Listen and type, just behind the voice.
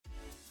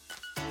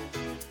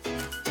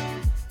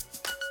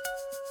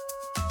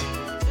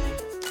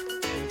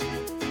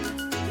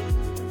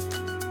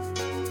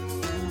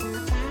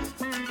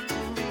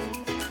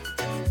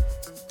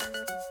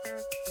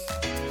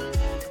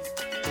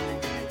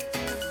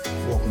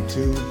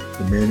Welcome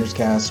to the Mariners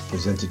Cast,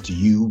 presented to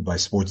you by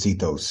Sports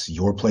Ethos,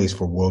 your place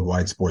for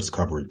worldwide sports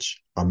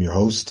coverage. I'm your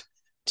host,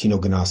 Tino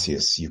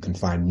Ganasius. You can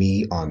find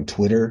me on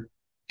Twitter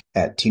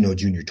at Tino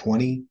Jr.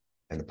 20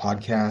 and the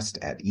podcast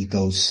at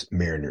Ethos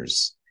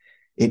Mariners.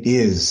 It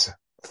is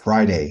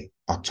Friday,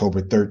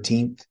 October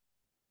 13th.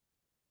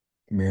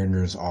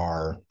 Mariners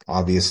are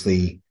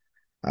obviously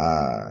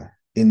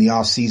in the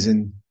off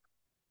season.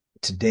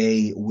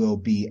 Today will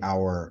be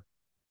our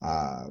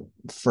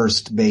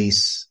first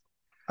base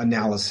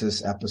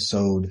analysis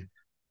episode.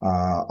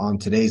 On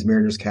today's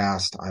Mariners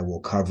Cast, I will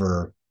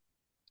cover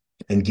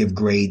and give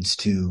grades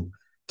to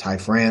Ty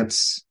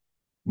France,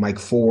 Mike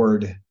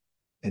Ford,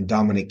 and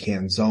Dominic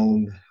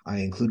Canzone.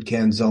 I include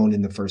Canzone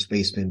in the first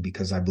baseman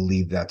because I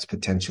believe that's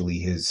potentially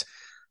his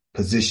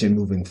position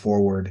moving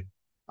forward.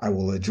 I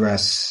will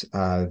address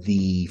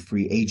the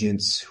free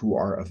agents who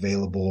are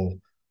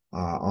available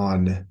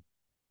on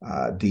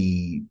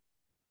the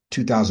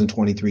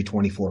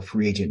 2023-24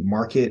 free agent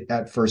market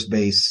at first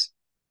base.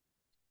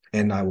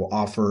 And I will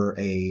offer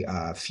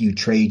a few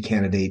trade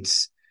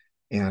candidates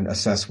and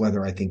assess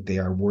whether I think they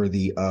are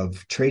worthy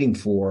of trading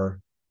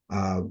for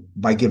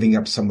by giving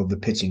up some of the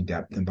pitching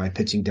depth. And by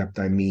pitching depth,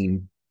 I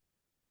mean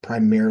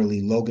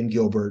primarily Logan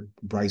Gilbert,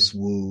 Bryce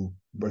Miller,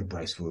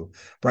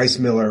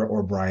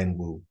 or Brian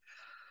Wu.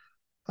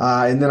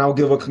 And then I'll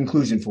give a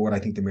conclusion for what I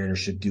think the Mariners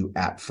should do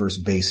at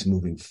first base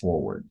moving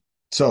forward.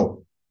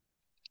 So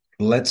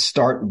let's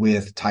start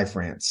with Ty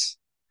France.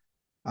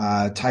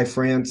 Ty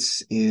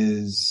France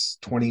is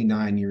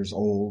 29 years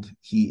old.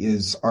 He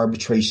is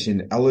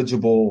arbitration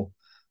eligible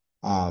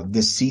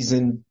this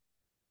season.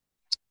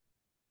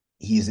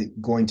 He is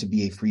going to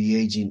be a free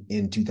agent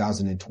in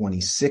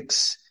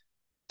 2026.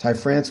 Ty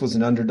France was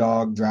an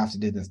underdog,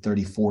 drafted in the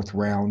 34th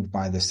round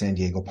by the San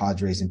Diego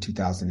Padres in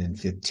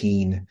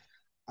 2015.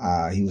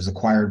 He was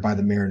acquired by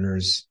the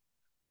Mariners.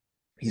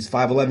 He's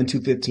 5'11",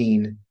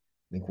 215.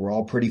 I think we're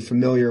all pretty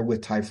familiar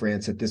with Ty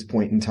France at this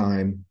point in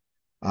time.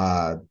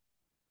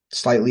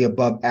 Slightly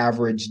above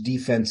average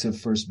defensive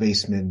first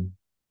baseman,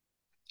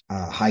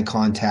 high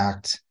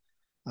contact,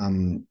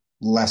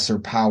 lesser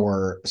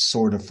power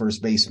sort of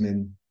first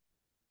baseman.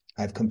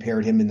 I've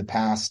compared him in the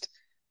past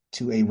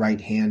to a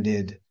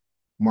right-handed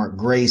Mark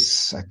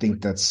Grace. I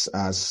think that's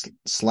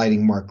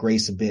slighting Mark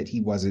Grace a bit.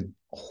 He wasn't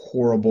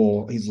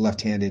horrible. He's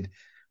left-handed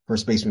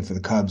first baseman for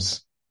the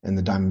Cubs and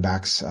the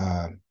Diamondbacks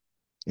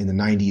in the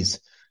 90s.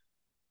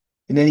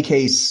 In any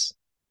case,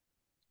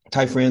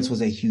 Ty France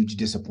was a huge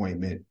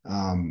disappointment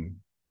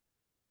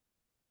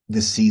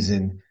this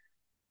season.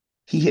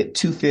 He hit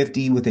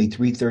 250 with a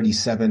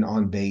 337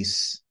 on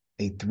base,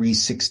 a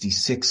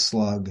 366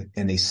 slug,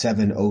 and a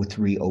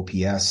 703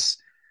 OPS.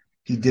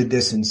 He did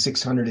this in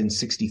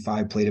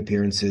 665 plate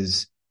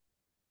appearances.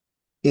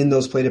 In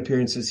those plate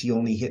appearances, he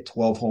only hit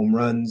 12 home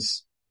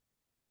runs,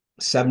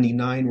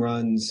 79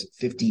 runs,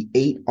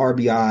 58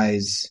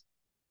 RBIs,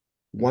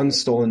 1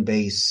 stolen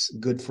base,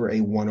 good for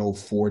a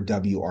 104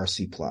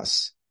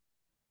 WRC+.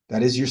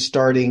 That is your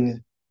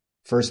starting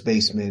first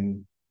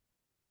baseman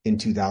in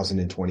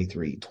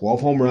 2023.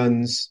 12 home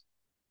runs,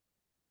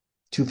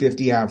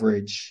 250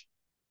 average,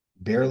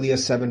 barely a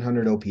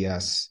 700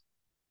 OPS,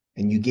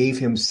 and you gave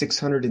him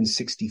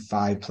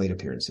 665 plate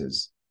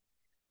appearances.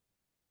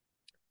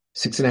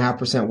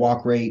 6.5%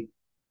 walk rate,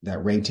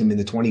 that ranked him in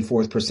the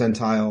 24th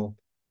percentile.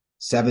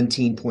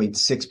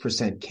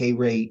 17.6% K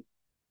rate,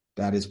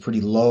 that is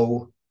pretty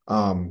low,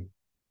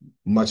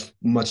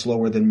 much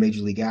lower than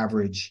Major League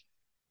average.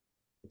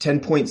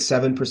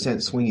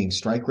 10.7% swinging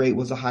strike rate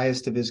was the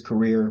highest of his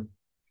career.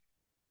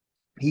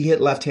 He hit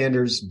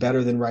left-handers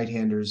better than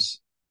right-handers,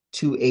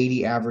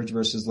 280 average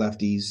versus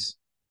lefties,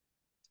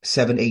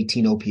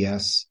 718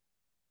 OPS,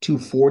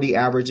 240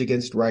 average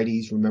against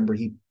righties. Remember,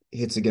 he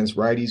hits against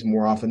righties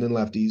more often than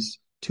lefties,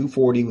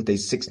 240 with a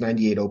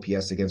 698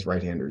 OPS against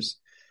right-handers.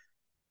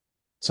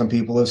 Some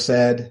people have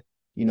said,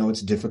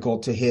 it's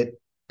difficult to hit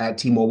at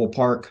T-Mobile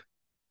Park.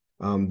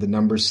 The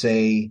numbers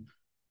say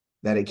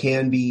that it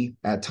can be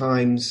at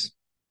times,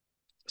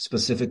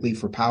 specifically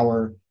for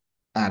power.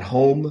 At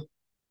home,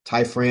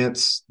 Ty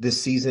France this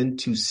season,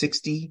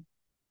 260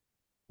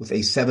 with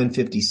a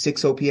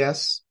 756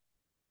 OPS.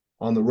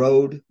 On the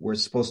road, where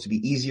it's supposed to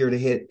be easier to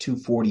hit,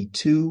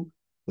 242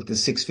 with a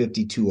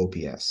 652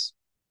 OPS.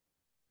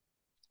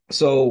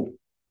 So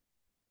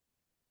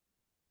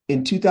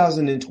in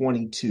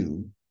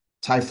 2022,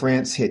 Ty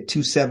France hit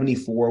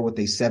 274 with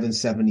a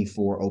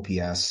 774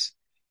 OPS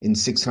in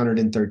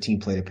 613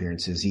 plate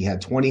appearances. He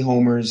had 20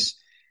 homers,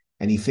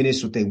 and he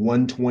finished with a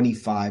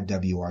 125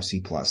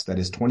 WRC+. That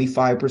is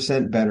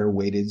 25% better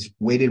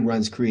weighted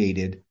runs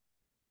created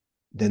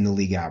than the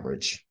league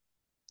average.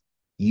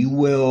 You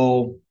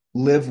will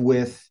live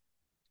with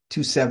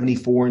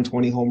 274 and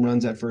 20 home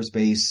runs at first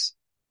base.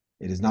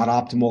 It is not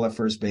optimal at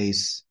first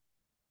base.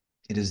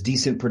 It is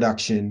decent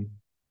production.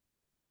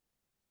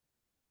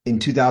 In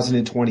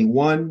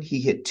 2021,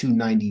 he hit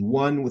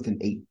 291 with an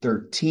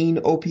 813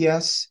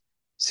 OPS,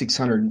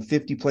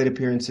 650 plate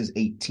appearances,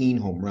 18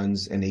 home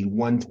runs, and a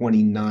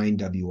 129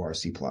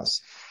 WRC+.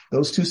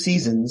 Those two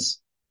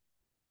seasons,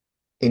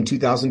 in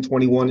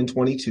 2021 and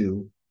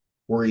 22,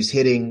 where he's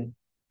hitting,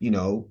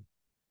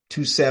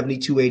 270,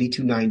 280,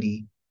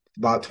 290,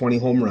 about 20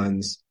 home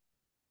runs.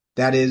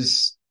 That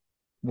is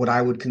what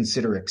I would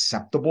consider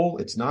acceptable.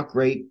 It's not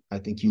great. I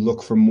think you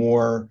look for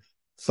more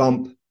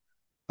thump,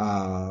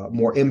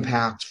 more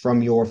impact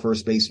from your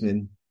first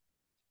baseman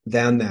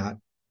than that,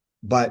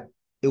 but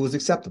it was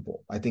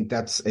acceptable. I think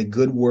that's a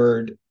good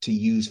word to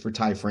use for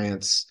Ty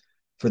France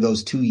for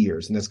those 2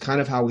 years. And that's kind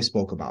of how we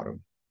spoke about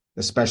him,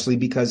 especially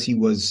because he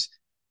was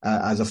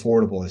as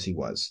affordable as he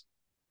was.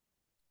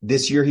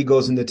 This year, he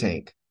goes in the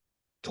tank,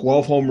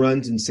 12 home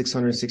runs and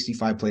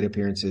 665 plate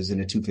appearances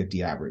and a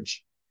 250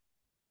 average.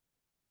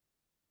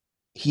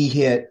 He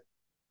hit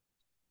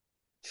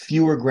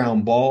fewer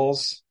ground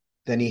balls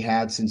than he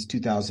had since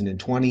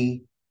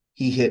 2020.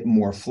 He hit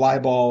more fly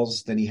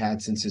balls than he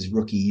had since his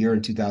rookie year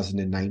in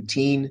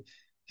 2019.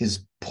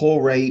 His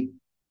pull rate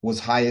was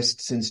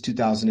highest since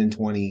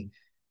 2020.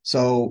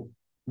 So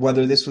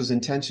whether this was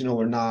intentional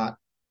or not,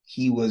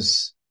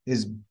 his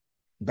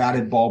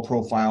batted ball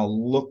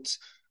profile looked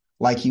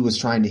like he was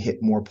trying to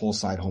hit more pull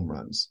side home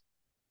runs,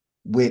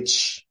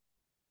 which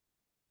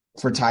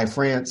for Ty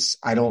France,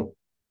 I don't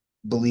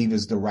believe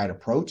is the right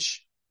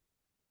approach.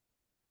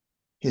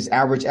 His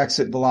average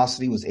exit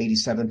velocity was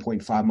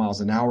 87.5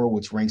 miles an hour,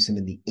 which ranks him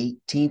in the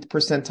 18th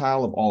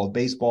percentile of all of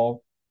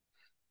baseball.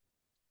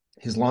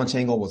 His launch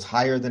angle was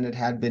higher than it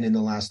had been in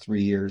the last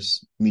 3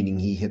 years, meaning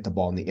he hit the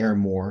ball in the air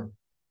more.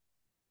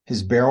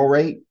 His barrel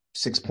rate,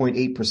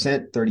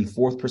 6.8%,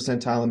 34th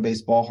percentile in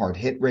baseball. Hard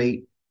hit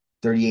rate,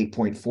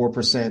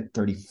 38.4%,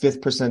 35th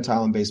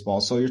percentile in baseball.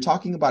 So you're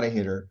talking about a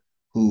hitter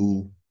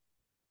who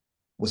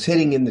was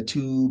hitting in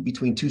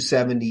between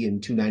 270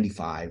 and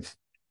 295,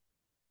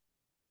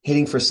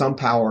 hitting for some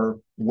power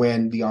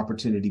when the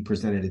opportunity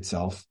presented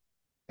itself,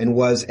 and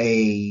was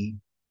an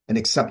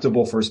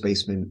acceptable first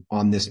baseman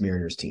on this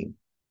Mariners team.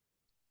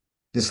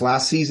 This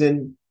last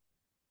season,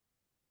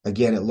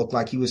 again, it looked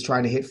like he was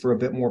trying to hit for a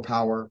bit more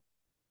power,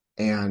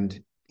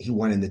 and he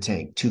went in the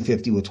tank,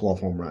 250 with 12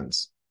 home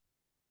runs.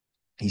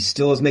 He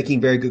still is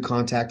making very good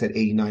contact at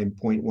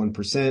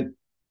 89.1%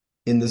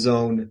 in the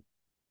zone.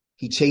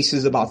 He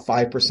chases about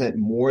 5%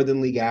 more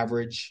than league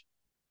average.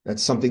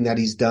 That's something that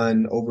he's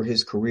done over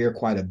his career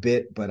quite a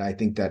bit, but I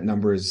think that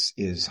number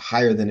is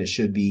higher than it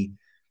should be.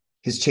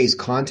 His chase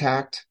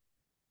contact,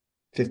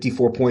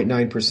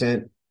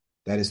 54.9%.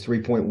 That is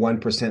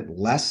 3.1%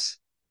 less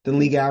than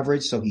league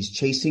average. So he's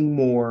chasing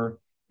more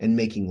and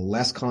making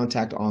less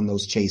contact on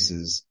those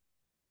chases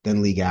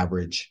than league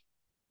average.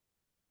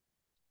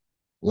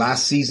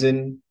 Last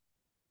season,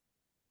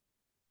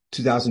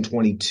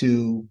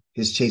 2022,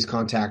 his chase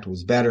contact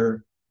was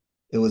better.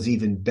 It was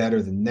even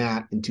better than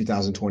that in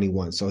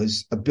 2021. So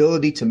his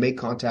ability to make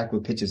contact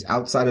with pitches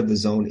outside of the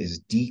zone is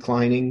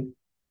declining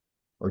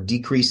or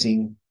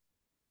decreasing,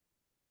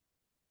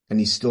 and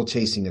he's still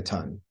chasing a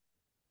ton.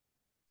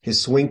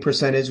 His swing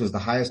percentage was the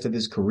highest of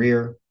his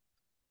career.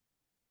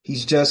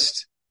 He's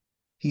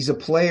a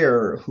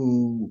player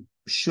who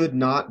should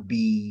not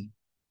be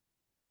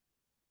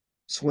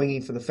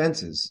swinging for the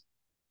fences.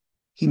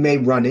 He may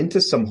run into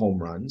some home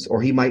runs,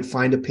 or he might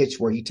find a pitch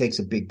where he takes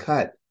a big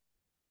cut,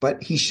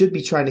 but he should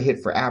be trying to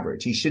hit for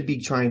average. He should be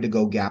trying to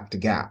go gap to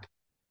gap,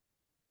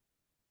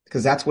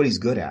 because that's what he's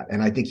good at.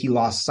 And I think he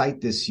lost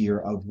sight this year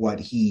of what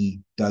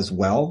he does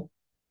well.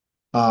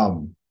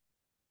 And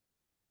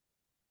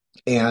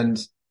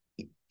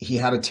he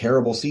had a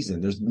terrible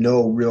season. There's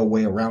no real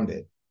way around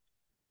it.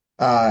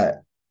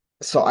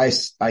 So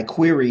I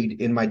queried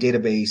in my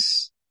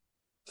database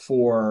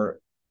for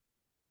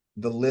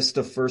the list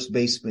of first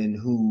basemen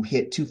who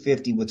hit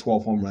 250 with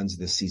 12 home runs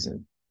this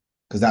season,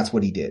 because that's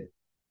what he did.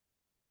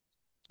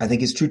 I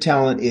think his true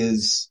talent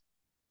is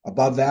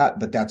above that,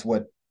 but that's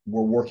what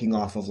we're working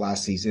off of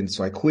last season.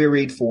 So I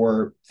queried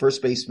for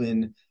first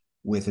baseman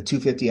with a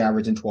 250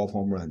 average and 12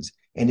 home runs,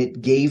 and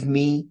it gave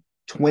me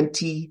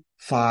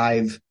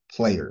 25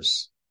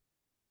 players.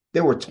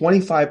 There were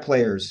 25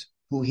 players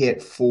who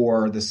hit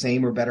for the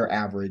same or better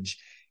average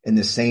and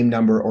the same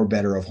number or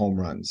better of home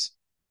runs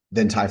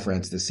than Ty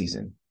France this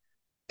season.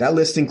 That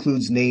list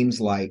includes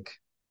names like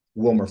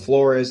Wilmer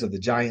Flores of the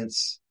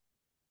Giants,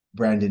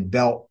 Brandon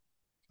Belt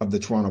of the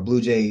Toronto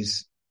Blue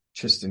Jays,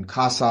 Tristan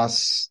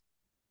Casas,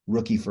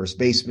 rookie first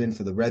baseman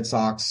for the Red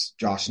Sox,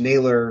 Josh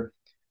Naylor,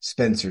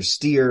 Spencer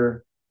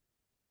Steer,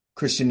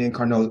 Christian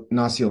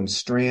Encarnacion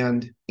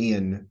Strand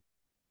in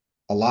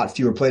a lot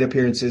fewer plate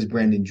appearances,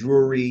 Brandon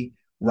Drury,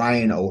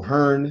 Ryan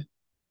O'Hearn,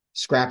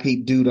 scrap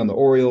heap dude on the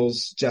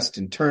Orioles,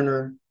 Justin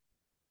Turner,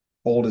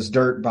 old as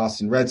dirt,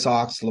 Boston Red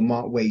Sox,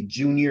 Lamont Wade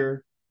Jr.,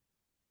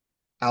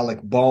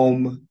 Alec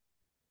Boehm,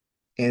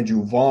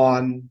 Andrew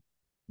Vaughn,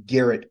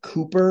 Garrett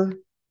Cooper,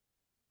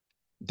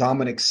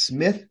 Dominic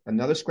Smith,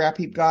 another scrap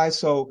heap guy.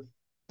 So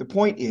the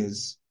point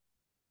is,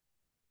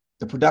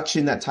 the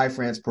production that Ty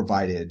France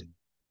provided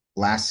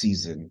last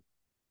season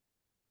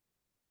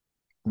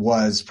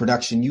was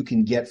production you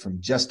can get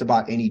from just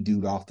about any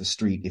dude off the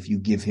street if you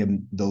give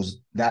him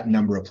that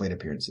number of plate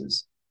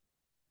appearances.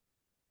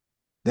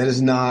 That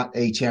is not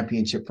a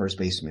championship first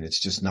baseman.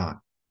 It's just not.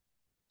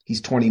 He's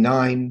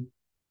 29.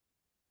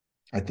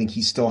 I think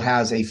he still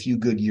has a few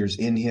good years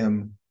in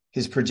him.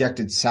 His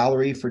projected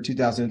salary for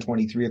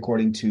 2023,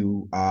 according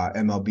to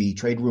MLB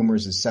Trade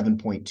Rumors, is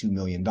 $7.2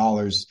 million.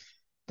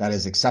 That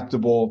is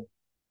acceptable.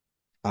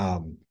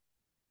 Could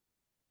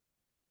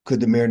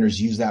the Mariners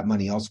use that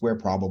money elsewhere?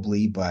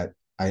 Probably, but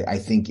I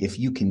think if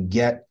you can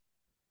get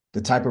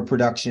the type of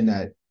production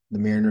that the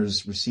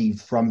Mariners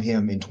received from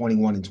him in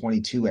 21 and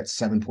 22 at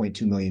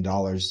 $7.2 million,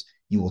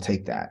 you will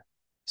take that.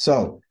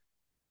 So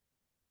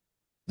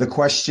the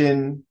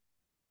question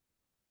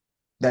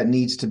that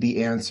needs to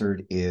be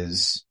answered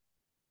is,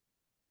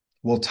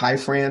 will Ty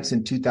France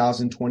in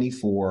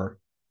 2024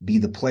 be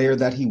the player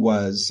that he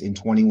was in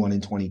 21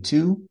 and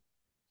 22,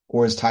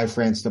 or is Ty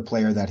France the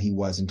player that he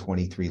was in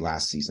 23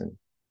 last season?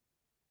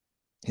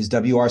 His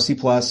WRC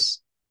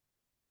plus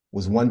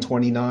was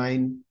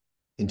 129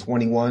 in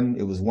 21.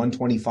 It was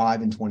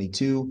 125 in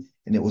 22,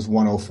 and it was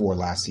 104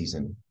 last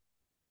season.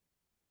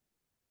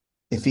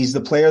 If he's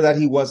the player that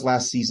he was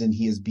last season,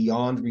 he is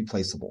beyond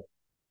replaceable.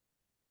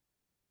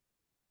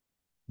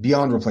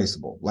 Beyond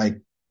replaceable. Like,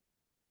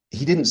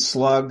 he didn't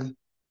slug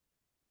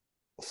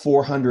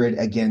 400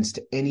 against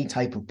any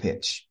type of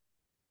pitch.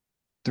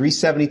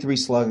 373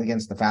 slug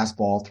against the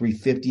fastball,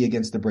 350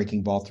 against the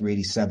breaking ball,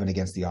 387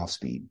 against the off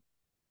speed.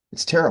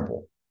 It's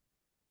terrible.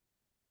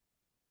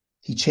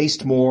 He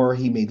chased more.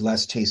 He made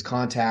less chase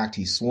contact.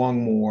 He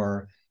swung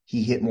more.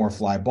 He hit more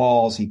fly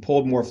balls. He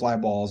pulled more fly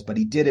balls, but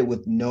he did it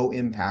with no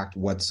impact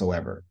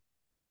whatsoever.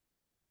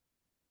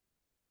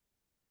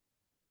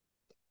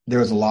 There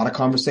was a lot of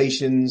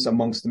conversations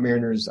amongst the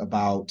Mariners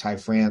about Ty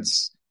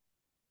France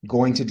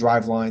going to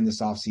Driveline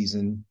this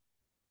offseason.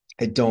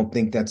 I don't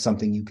think that's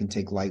something you can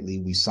take lightly.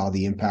 We saw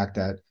the impact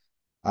that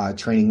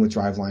training with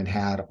Driveline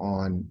had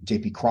on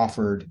JP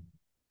Crawford.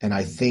 And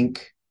I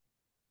think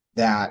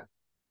that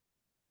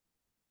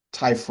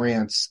Ty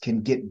France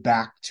can get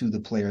back to the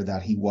player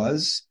that he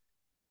was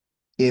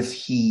if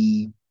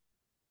he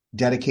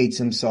dedicates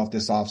himself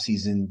this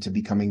offseason to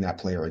becoming that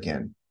player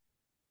again.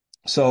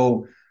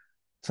 So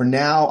for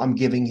now, I'm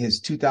giving his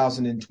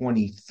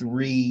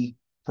 2023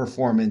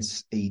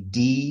 performance a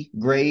D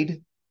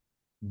grade.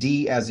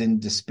 D as in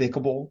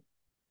despicable.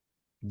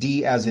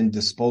 D as in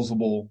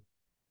disposable.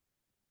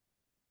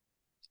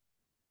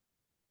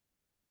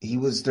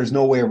 There's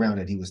no way around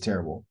it. He was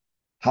terrible.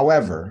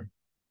 However,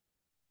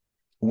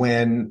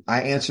 when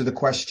I answer the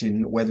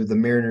question whether the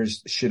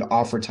Mariners should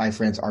offer Ty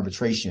France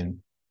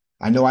arbitration,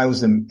 I know I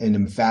was an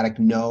emphatic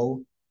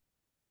no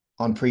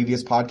on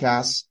previous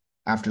podcasts.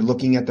 After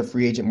looking at the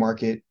free agent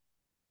market,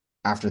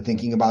 after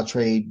thinking about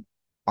trade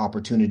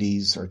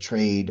opportunities or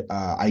trade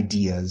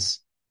ideas,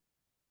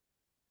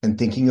 and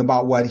thinking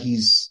about what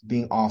he's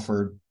being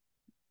offered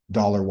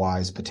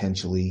dollar-wise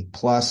potentially,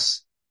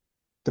 plus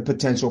the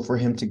potential for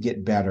him to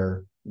get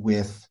better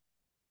with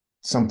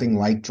something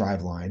like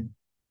Driveline,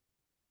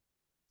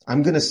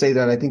 I'm going to say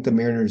that I think the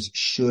Mariners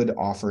should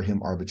offer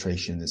him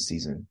arbitration this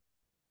season.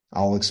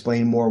 I'll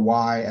explain more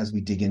why as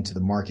we dig into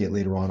the market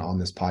later on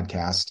this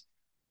podcast.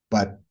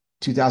 But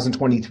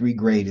 2023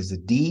 grade is a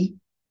D,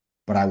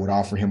 but I would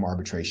offer him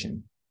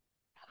arbitration.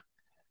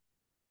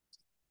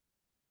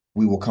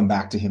 We will come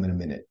back to him in a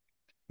minute.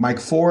 Mike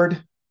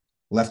Ford,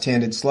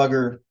 left-handed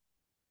slugger,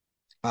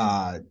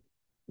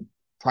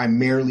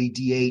 primarily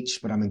DH,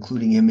 but I'm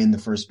including him in the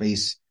first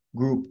base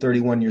group.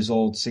 31 years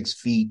old, 6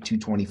 feet,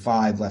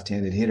 225,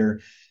 left-handed hitter.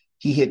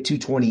 He hit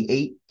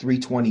 228,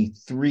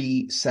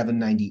 323,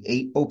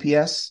 798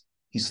 OPS.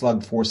 He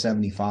slugged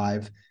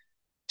 475,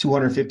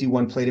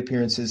 251 plate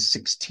appearances,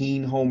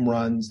 16 home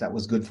runs. That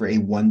was good for a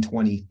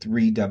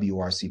 123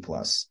 WRC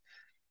plus.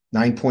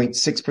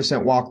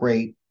 9.6% walk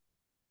rate,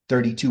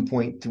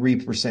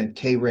 32.3%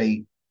 K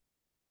rate,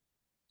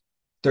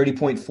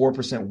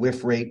 30.4%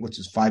 whiff rate, which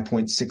is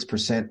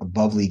 5.6%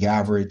 above league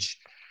average.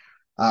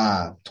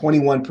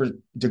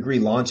 21-degree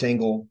launch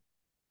angle,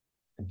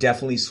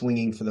 definitely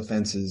swinging for the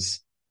fences.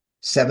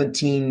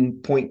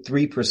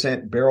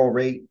 17.3% barrel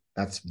rate,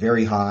 that's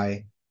very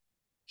high.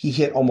 He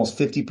hit almost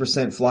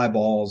 50% fly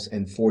balls,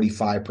 and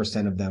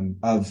 45% of them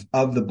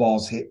of the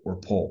balls hit were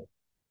pull.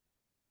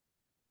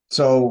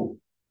 So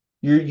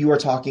you are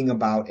talking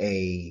about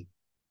a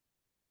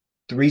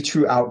 3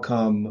 true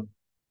outcome,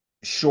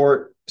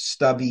 short,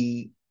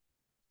 stubby,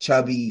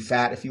 chubby,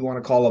 fat, if you want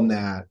to call him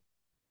that,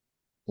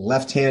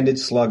 left-handed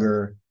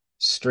slugger,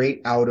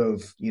 straight out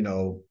of,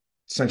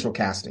 central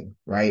casting,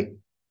 right?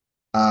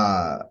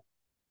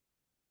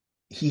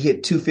 He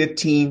hit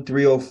 215,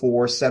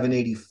 304,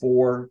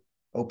 784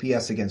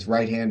 OPS against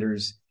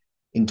right-handers.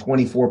 In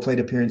 24 plate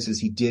appearances,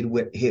 he did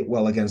hit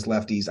well against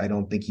lefties. I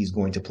don't think he's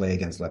going to play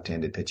against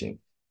left-handed pitching.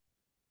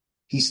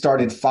 He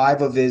started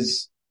 5 of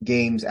his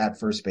games at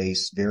first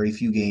base, very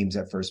few games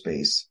at first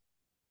base.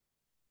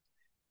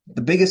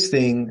 The biggest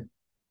thing,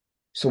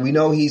 so we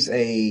know he's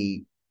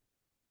a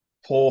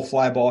pull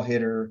fly ball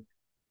hitter.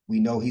 We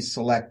know he's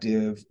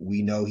selective.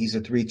 We know he's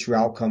a 3 true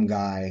outcome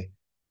guy.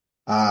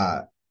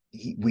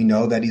 We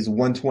know that he's a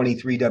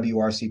 123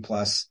 WRC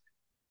plus.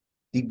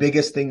 The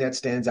biggest thing that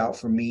stands out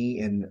for me,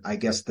 and I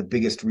guess the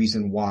biggest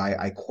reason why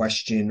I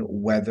question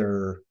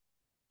whether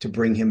to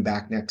bring him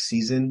back next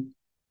season,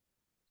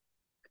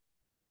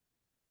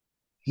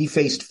 he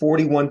faced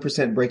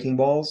 41% breaking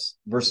balls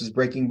versus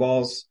breaking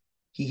balls.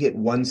 He hit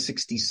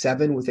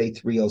 167 with a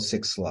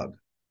 306 slug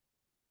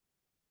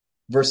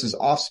versus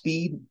off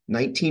speed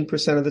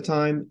 19% of the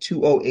time,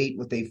 208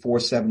 with a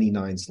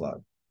 479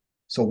 slug.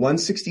 So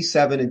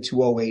 167 and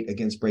 208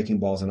 against breaking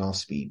balls and off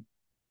speed.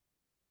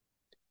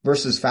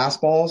 Versus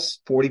fastballs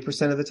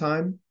 40% of the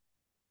time,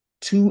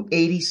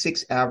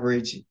 286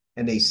 average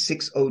and a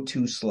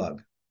 602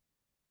 slug.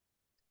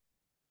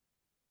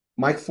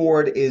 Mike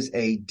Ford is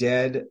a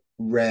dead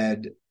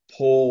red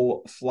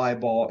pull fly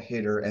ball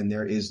hitter, and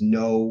there is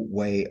no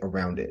way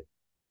around it.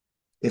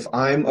 If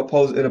I'm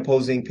an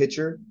opposing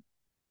pitcher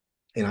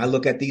and I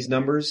look at these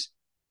numbers,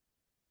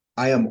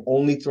 I am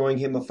only throwing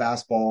him a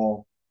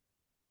fastball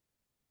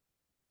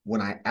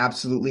when I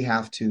absolutely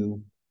have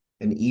to.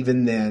 And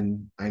even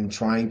then, I'm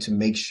trying to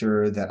make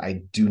sure that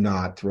I do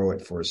not throw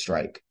it for a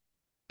strike,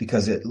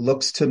 because it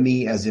looks to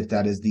me as if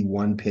that is the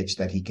one pitch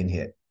that he can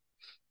hit.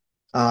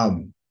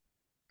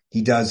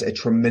 He does a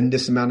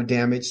tremendous amount of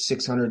damage,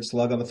 600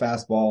 slug on the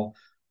fastball.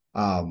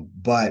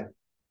 But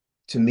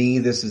to me,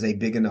 this is a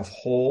big enough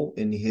hole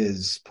in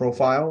his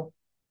profile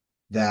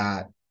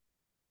that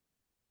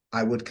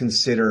I would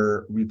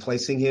consider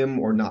replacing him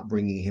or not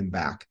bringing him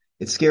back.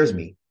 It scares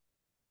me,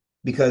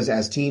 because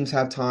as teams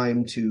have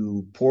time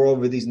to pour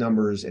over these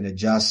numbers and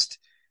adjust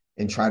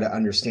and try to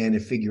understand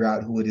and figure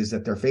out who it is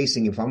that they're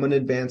facing, if I'm an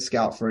advanced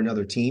scout for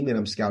another team and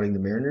I'm scouting the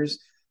Mariners,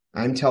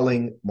 I'm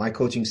telling my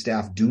coaching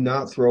staff, do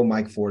not throw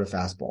Mike Ford a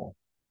fastball.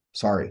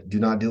 Sorry, do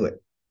not do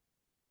it.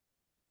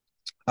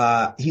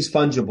 He's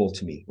fungible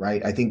to me,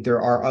 right? I think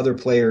there are other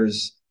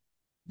players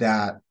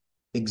that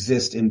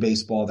exist in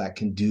baseball that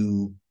can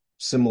do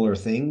similar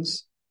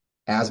things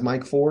as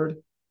Mike Ford.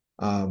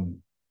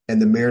 And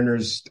the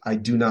Mariners, I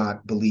do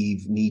not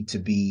believe, need to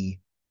be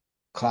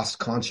cost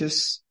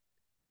conscious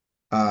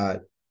to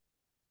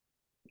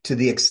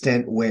the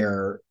extent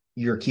where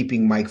you're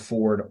keeping Mike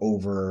Ford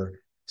over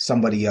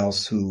somebody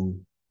else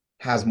who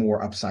has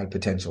more upside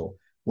potential.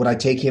 Would I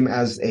take him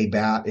as a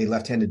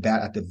left-handed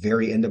bat at the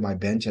very end of my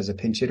bench as a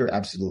pinch hitter?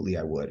 Absolutely,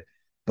 I would.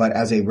 But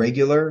as a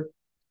regular,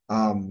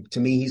 to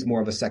me, he's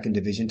more of a second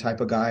division type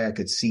of guy. I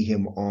could see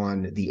him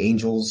on the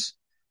Angels,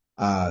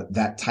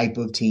 that type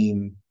of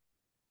team.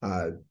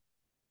 The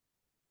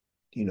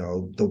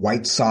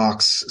White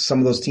Sox, some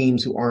of those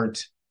teams who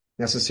aren't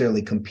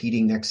necessarily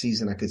competing next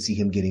season, I could see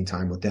him getting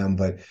time with them.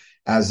 But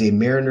as a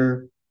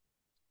Mariner,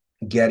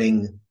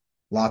 getting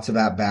lots of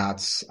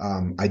at-bats,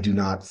 I do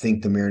not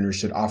think the Mariners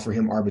should offer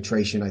him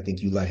arbitration. I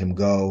think you let him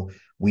go.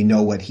 We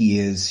know what he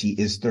is. He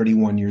is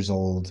 31 years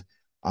old,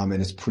 and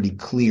it's pretty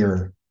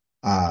clear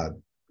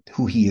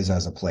who he is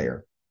as a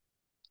player.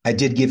 I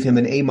did give him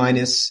an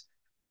A-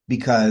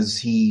 because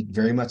he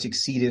very much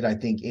exceeded, I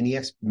think, any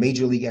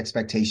major league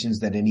expectations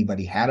that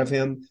anybody had of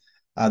him.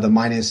 The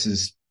minus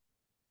is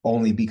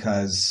only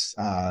because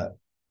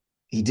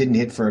he didn't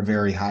hit for a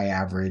very high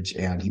average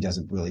and he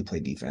doesn't really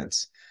play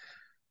defense.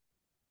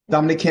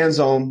 Dominic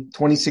Canzone,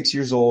 26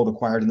 years old,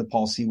 acquired in the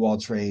Paul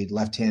Sewald trade,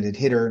 left-handed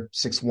hitter,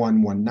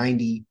 6'1",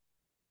 190,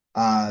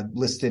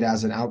 listed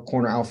as an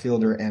corner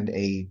outfielder and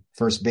a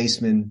first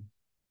baseman.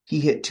 He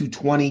hit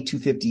 220,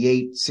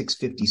 258,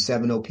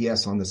 657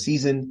 OPS on the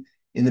season.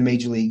 In the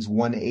major leagues,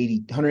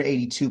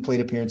 182 plate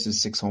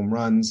appearances, 6 home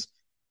runs,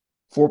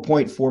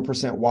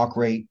 4.4% walk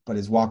rate, but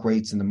his walk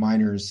rates in the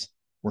minors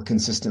were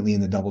consistently in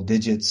the double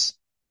digits.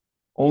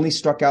 Only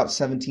struck out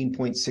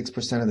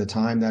 17.6% of the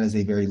time. That is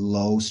a very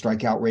low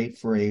strikeout rate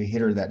for a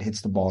hitter that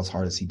hits the ball as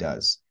hard as he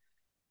does.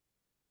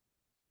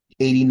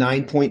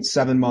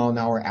 89.7 mile an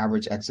hour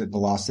average exit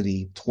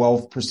velocity,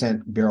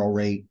 12% barrel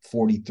rate,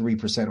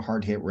 43%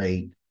 hard hit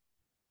rate.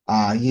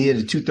 He hit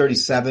a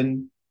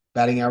 237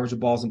 batting average of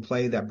balls in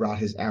play. That brought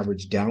his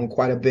average down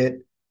quite a bit.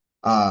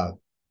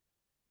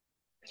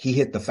 He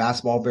hit the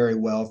fastball very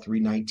well,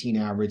 319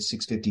 average,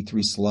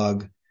 653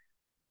 slug.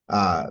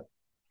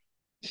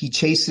 He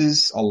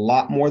chases a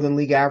lot more than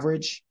league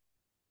average.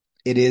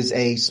 It is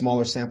a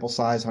smaller sample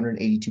size,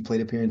 182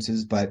 plate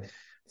appearances, but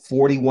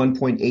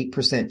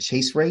 41.8%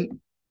 chase rate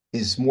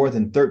is more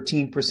than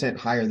 13%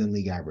 higher than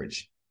league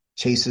average.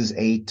 Chases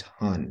a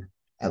ton.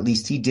 At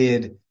least he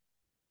did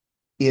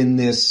in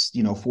this,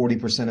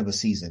 40% of a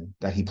season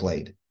that he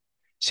played.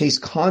 Chase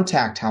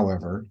contact,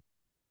 however,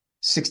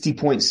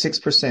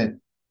 60.6%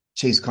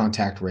 chase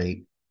contact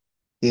rate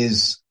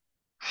is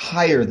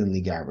higher than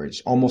league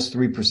average, almost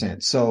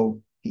 3%.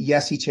 So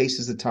yes, he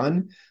chases a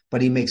ton,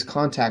 but he makes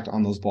contact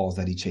on those balls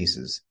that he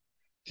chases.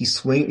 He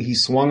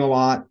swung a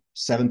lot,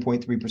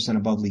 7.3%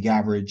 above league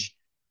average.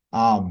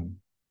 So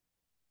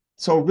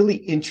a really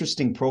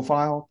interesting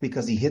profile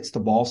because he hits the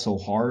ball so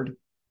hard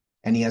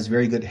and he has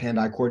very good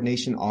hand-eye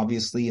coordination,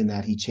 obviously, in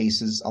that he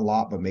chases a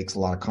lot but makes a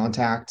lot of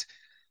contact.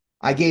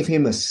 I gave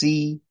him a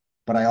C,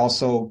 but I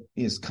also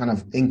is kind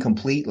of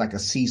incomplete, like a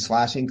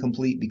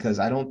C/incomplete, because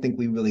I don't think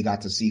we really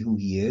got to see who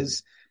he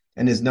is.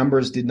 And his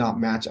numbers did not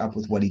match up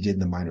with what he did in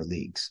the minor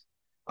leagues.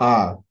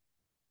 Uh,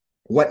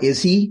 what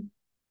is he?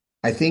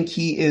 I think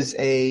he is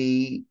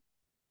a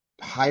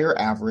higher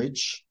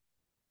average,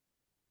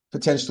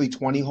 potentially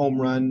 20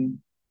 home run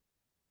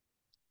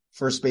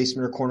first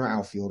baseman or corner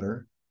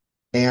outfielder,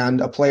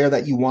 and a player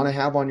that you want to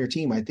have on your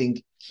team. I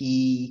think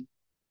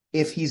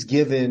if he's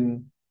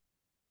given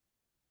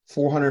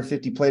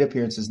 450 plate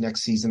appearances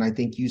next season, I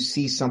think you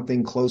see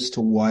something close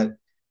to what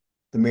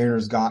the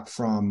Mariners got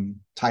from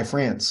Ty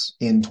France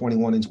in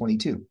 21 and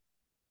 22.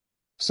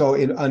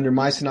 So under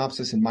my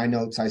synopsis in my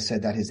notes, I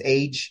said that his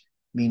age,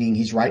 meaning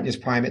he's right in his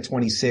prime at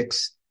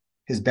 26,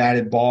 his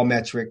batted ball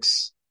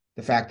metrics,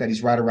 the fact that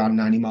he's right around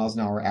 90 miles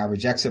an hour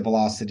average exit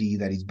velocity,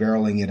 that he's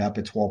barreling it up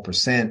at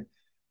 12%,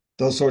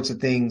 those sorts of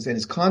things, and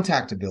his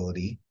contact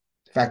ability,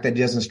 the fact that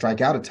he doesn't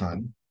strike out a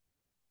ton,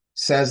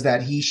 says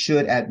that he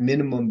should at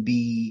minimum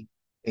be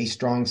a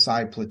strong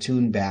side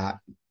platoon bat,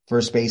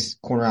 first base,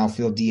 corner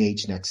outfield,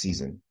 DH next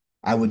season.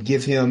 I would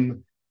give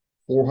him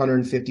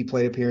 450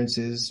 plate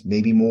appearances,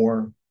 maybe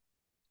more.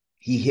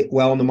 He hit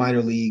well in the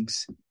minor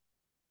leagues.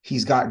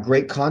 He's got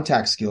great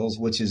contact skills,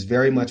 which is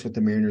very much what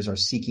the Mariners are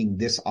seeking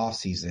this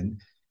offseason.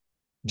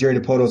 Jerry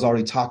DiPoto's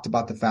already talked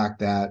about the fact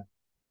that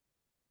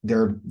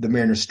the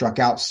Mariners struck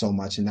out so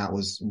much, and that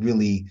was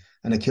really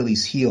an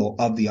Achilles heel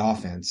of the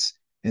offense.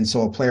 And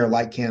so a player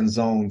like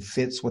Canzone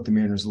fits what the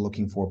Mariners are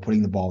looking for,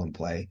 putting the ball in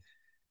play.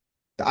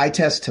 The eye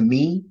test to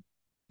me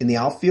in the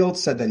outfield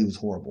said that he was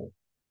horrible.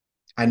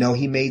 I know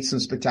he made some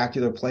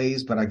spectacular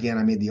plays, but again,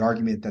 I made the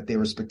argument that they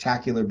were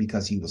spectacular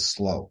because he was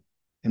slow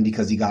and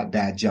because he got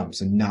bad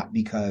jumps and not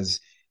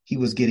because he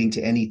was getting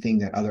to anything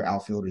that other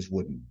outfielders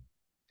wouldn't.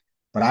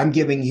 But I'm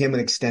giving him an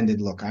extended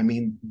look. I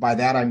mean, by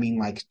that, I mean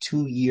like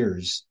 2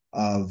 years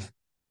of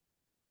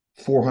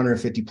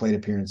 450 plate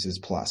appearances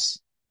plus.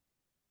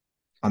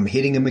 I'm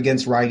hitting him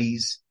against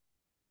righties.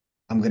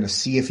 I'm going to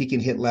see if he can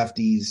hit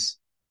lefties.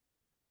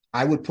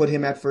 I would put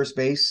him at first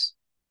base.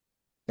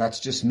 That's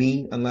just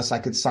me. Unless I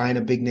could sign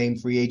a big name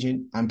free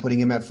agent, I'm putting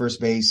him at first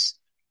base.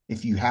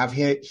 If you have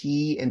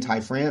he and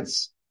Ty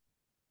France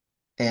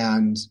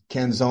and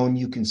Canzone,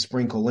 you can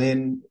sprinkle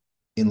in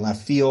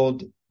left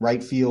field,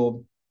 right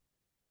field,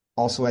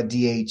 also at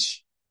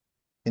DH.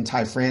 In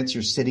Ty France,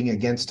 you're sitting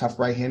against tough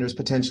right-handers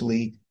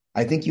potentially.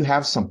 I think you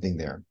have something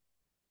there.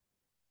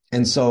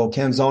 And so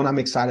Canzone, I'm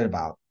excited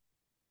about.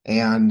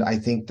 And I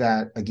think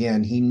that,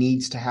 again, he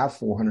needs to have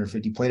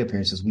 450 plate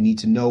appearances. We need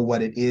to know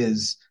what it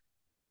is,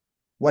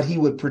 what he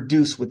would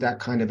produce with that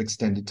kind of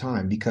extended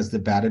time, because the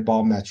batted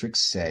ball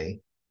metrics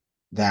say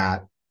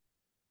that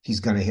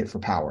he's going to hit for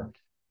power.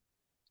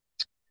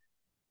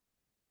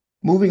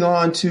 Moving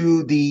on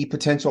to the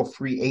potential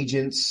free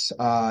agents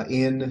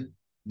in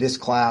this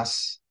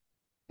class,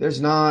 there's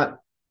not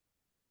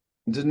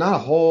a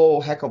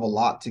whole heck of a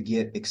lot to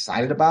get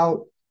excited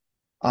about.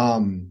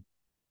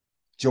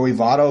 Joey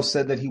Votto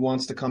said that he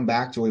wants to come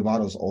back. Joey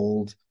Votto's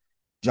old.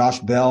 Josh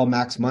Bell,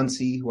 Max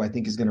Muncy, who I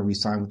think is going to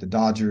re-sign with the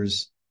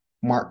Dodgers.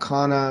 Mark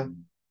Canha,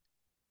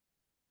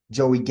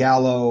 Joey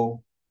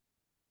Gallo,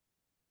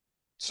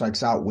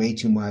 strikes out way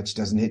too much,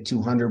 doesn't hit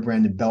 200.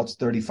 Brandon Belt's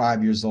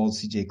 35 years old.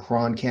 CJ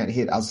Cron can't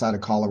hit outside of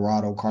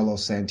Colorado.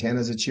 Carlos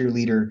Santana's a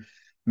cheerleader.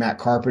 Matt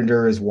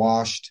Carpenter is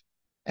washed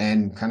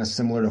and kind of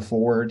similar to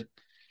Ford.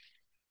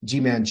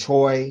 Ji-Man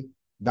Choi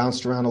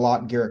bounced around a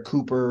lot. Garrett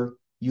Cooper,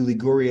 Yuli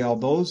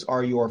Gurriel, those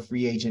are your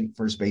free agent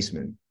first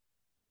basemen.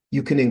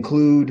 You can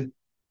include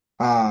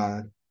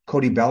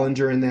Cody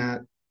Bellinger in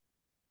that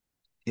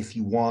if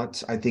you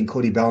want. I think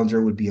Cody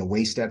Bellinger would be a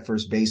waste at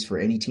first base for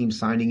any team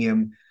signing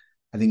him.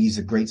 I think he's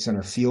a great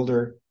center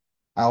fielder.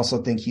 I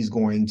also think he's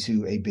going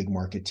to a big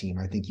market team.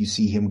 I think you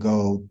see him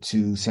go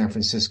to San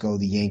Francisco,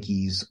 the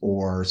Yankees,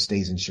 or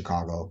stays in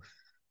Chicago.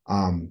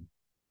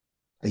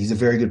 He's a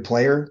very good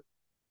player.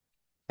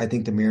 I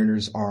think the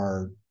Mariners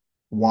are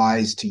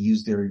wise to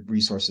use their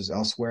resources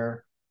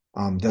elsewhere.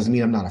 Doesn't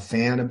mean I'm not a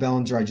fan of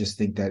Bellinger. I just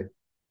think that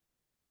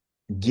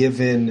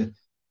given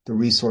the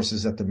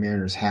resources that the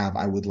Mariners have,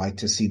 I would like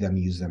to see them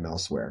use them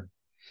elsewhere.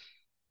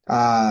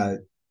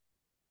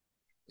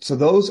 So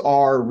those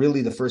are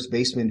really the first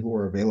basemen who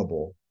are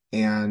available.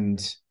 And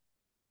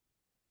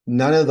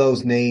none of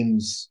those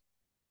names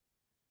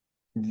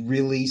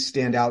really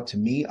stand out to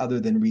me other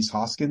than Rhys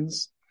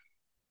Hoskins.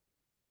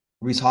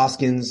 Rhys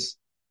Hoskins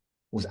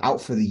was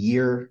out for the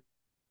year.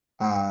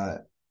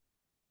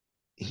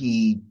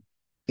 He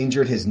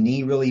injured his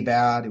knee really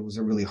bad. It was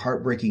a really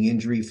heartbreaking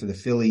injury for the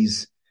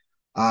Phillies.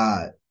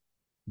 But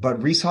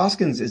Rhys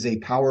Hoskins is a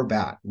power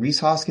bat. Rhys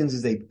Hoskins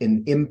is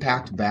an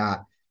impact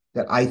bat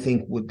that I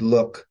think would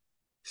look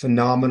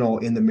phenomenal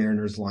in the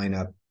Mariners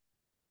lineup,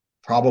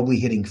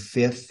 probably hitting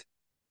fifth.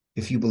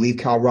 If you believe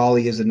Cal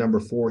Raleigh is a number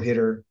 4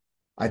 hitter,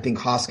 I think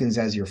Hoskins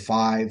as your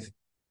 5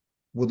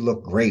 would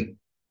look great.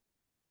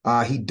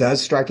 He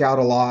does strike out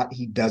a lot.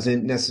 He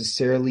doesn't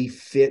necessarily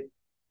fit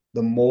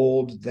the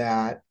mold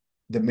that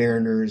the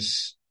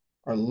Mariners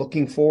are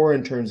looking for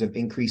in terms of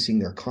increasing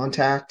their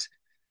contact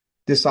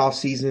this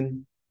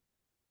offseason.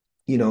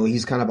 You know,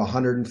 he's kind of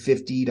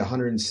 150 to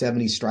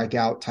 170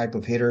 strikeout type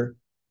of hitter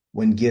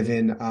when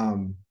given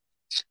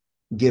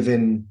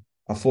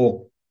a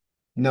full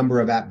number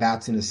of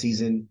at-bats in a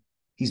season.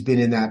 He's been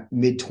in that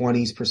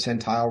mid-20s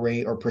percentile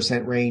rate or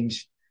percent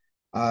range,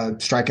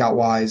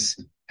 strikeout-wise.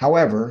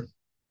 However,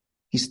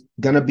 he's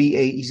gonna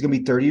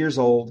be 30 years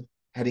old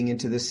heading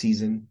into this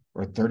season,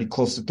 or 30,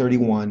 close to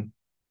 31.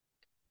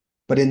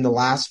 But in the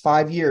last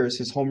 5 years,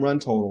 his home run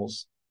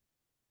totals: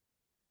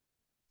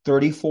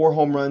 34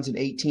 home runs in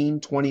 18,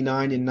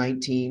 29 in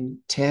 19,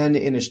 10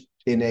 in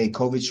a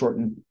COVID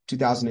shortened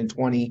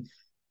 2020,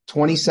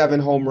 27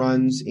 home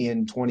runs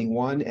in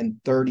 21,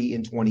 and 30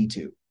 in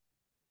 22.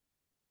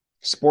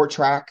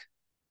 Spotrac,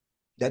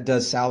 that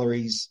does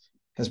salaries,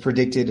 has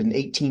predicted an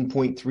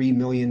 $18.3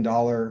 million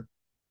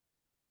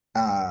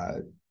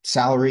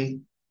salary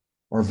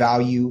or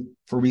value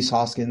for Rhys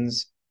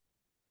Hoskins.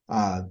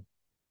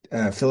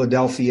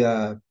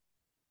 Philadelphia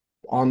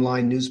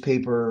online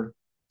newspaper,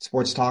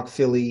 Sports Talk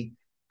Philly,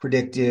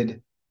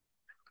 predicted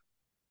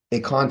a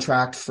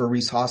contract for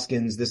Rhys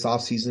Hoskins this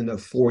offseason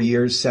of 4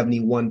 years,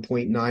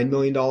 $71.9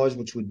 million,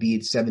 which would be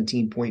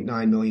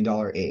 $17.9 million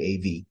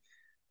AAV.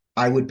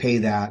 I would pay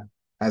that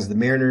as the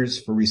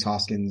Mariners for Rhys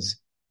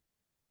Hoskins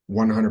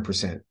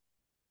 100%.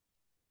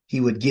 He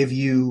would give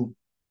you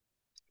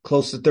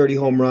close to 30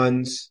 home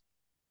runs,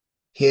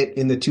 hit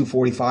in the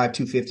 245,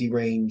 250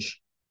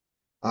 range.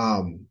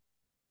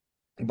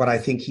 But I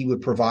think he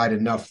would provide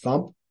enough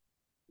thump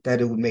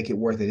that it would make it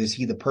worth it. Is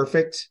he the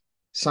perfect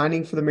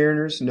signing for the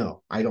Mariners?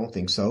 No, I don't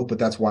think so. But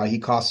that's why he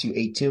costs you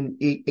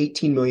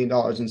 $18 million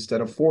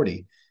instead of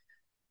 40.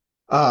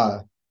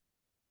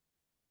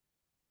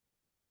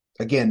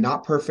 Again,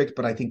 not perfect,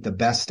 but I think the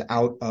best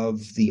out of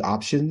the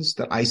options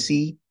that I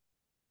see.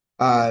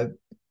 I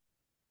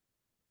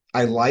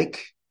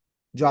like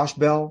Josh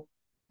Bell.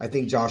 I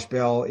think Josh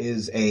Bell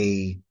is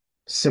a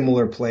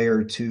similar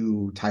player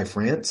to Ty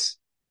France,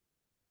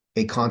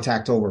 a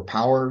contact over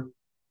power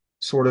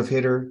sort of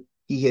hitter.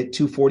 He hit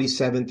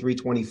 247,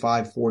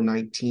 325,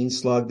 419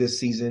 slug this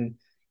season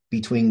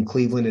between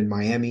Cleveland and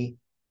Miami.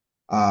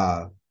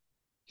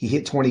 He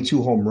hit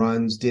 22 home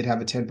runs, did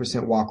have a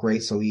 10% walk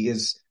rate. So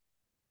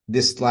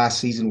this last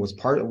season was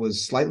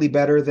slightly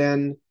better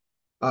than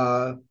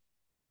Ty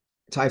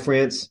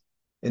France.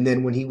 And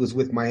then when he was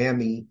with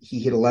Miami, he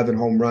hit 11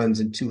 home runs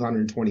and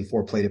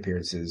 224 plate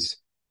appearances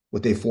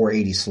with a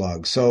 480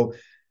 slug. So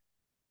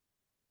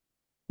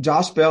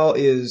Josh Bell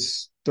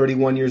is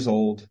 31 years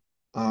old,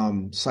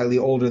 slightly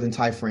older than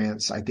Ty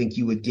France. I think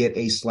you would get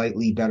a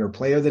slightly better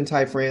player than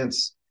Ty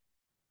France,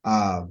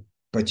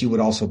 but you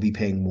would also be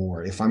paying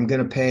more. If I'm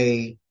going to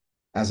pay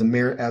as the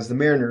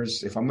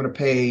Mariners, if I'm going to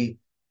pay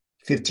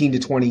 $15 to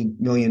 $20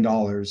 million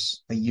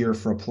a year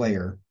for a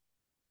player,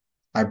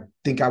 I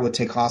think I would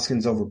take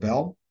Hoskins over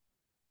Bell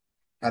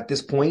at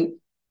this point.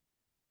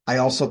 I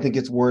also think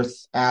it's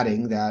worth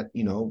adding that,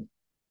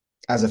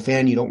 as a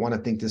fan, you don't want to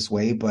think this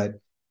way, but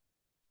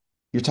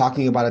you're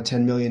talking about a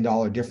 $10 million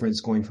difference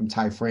going from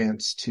Ty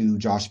France to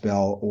Josh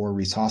Bell or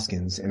Rhys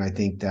Hoskins. And I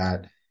think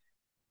that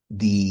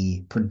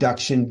the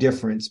production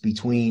difference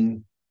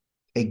between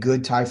a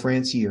good Ty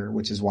France year,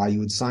 which is why you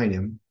would sign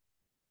him,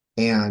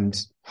 and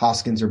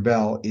Hoskins or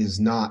Bell is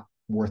not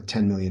worth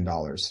 $10 million.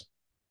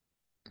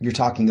 You're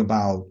talking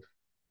about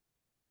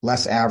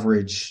less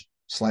average,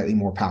 slightly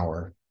more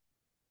power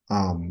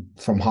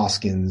from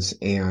Hoskins,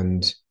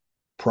 and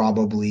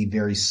probably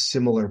very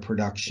similar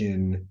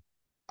production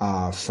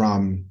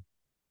from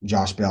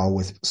Josh Bell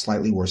with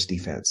slightly worse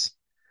defense.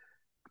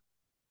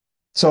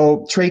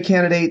 So trade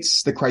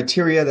candidates, the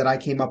criteria that I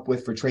came up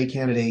with for trade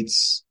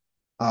candidates,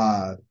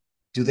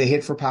 do they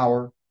hit for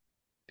power?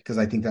 Because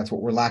I think that's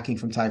what we're lacking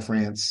from Ty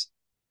France.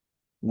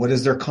 What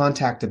is their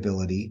contact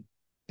ability?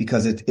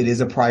 Because it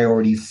is a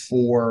priority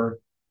for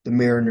the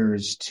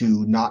Mariners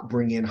to not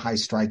bring in high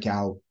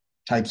strikeout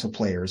types of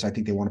players. I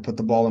think they want to put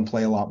the ball in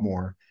play a lot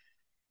more.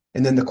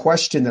 And then the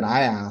question that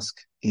I ask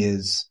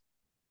is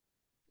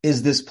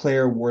this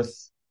player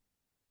worth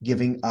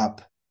giving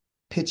up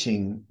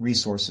pitching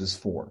resources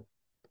for?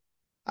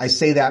 I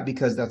say that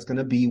because that's going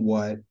to be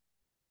what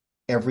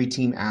every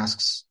team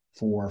asks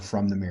for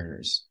from the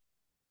Mariners.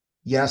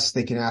 Yes,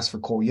 they can ask for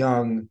Cole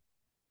Young,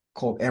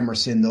 Colt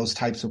Emerson, those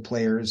types of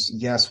players.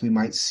 Yes, we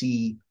might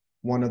see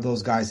one of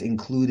those guys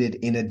included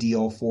in a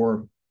deal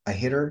for a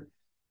hitter,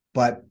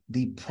 but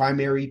the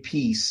primary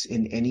piece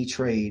in any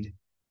trade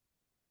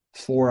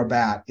for a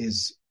bat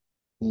is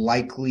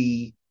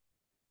likely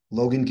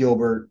Logan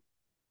Gilbert,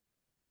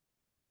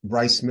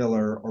 Bryce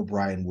Miller, or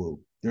Brian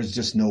Wu. There's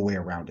just no way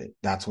around it.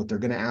 That's what they're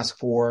going to ask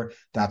for.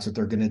 That's what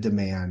they're going to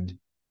demand.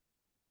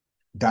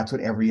 That's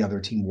what every other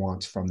team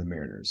wants from the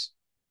Mariners.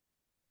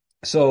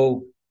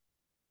 So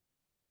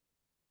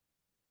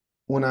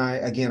when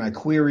I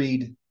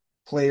queried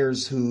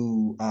players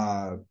who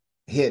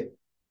hit,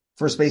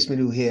 first baseman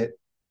who hit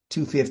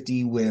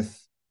 250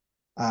 with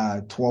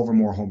 12 or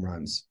more home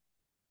runs.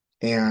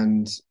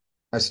 And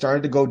I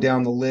started to go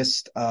down the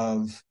list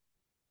of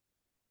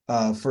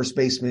first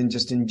basemen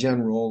just in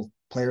general,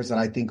 players that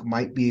I think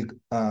might be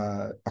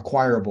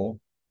acquirable.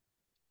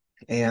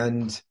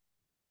 And,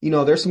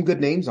 there's some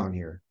good names on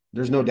here.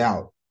 There's no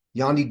doubt.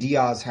 Yandy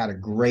Diaz had a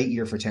great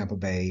year for Tampa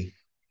Bay.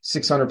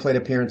 600 plate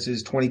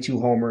appearances, 22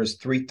 homers,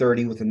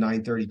 330 with a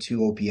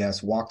 932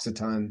 OPS, walks a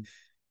ton.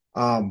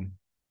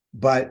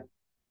 But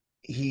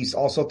he's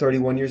also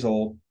 31 years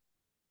old,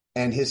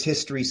 and his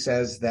history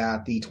says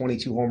that the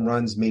 22 home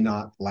runs may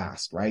not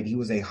last, right? He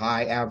was a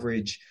high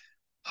average,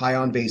 high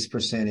on base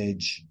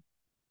percentage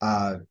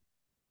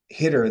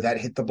hitter that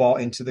hit the ball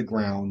into the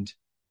ground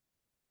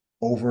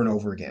over and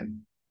over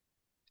again.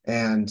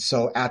 And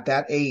so at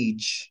that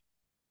age,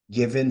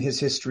 given his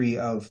history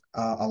of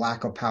a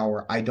lack of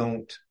power,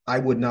 I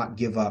would not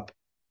give up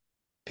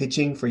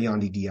pitching for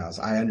Yandy Diaz.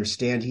 I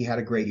understand he had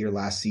a great year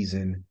last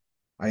season.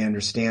 I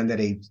understand that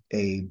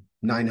a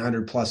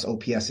 900 plus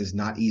OPS is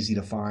not easy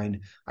to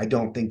find. I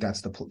don't think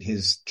that's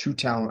his true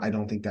talent. I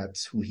don't think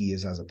that's who he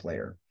is as a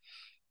player.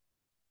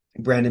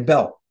 Brandon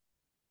Belt.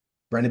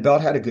 Brandon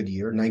Belt had a good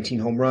year, 19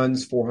 home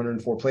runs,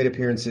 404 plate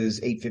appearances,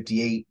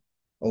 858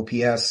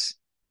 OPS,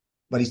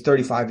 but he's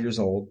 35 years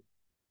old.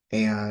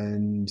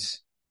 And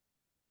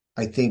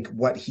I think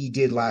what he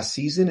did last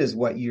season is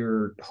what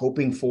you're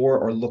hoping for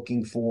or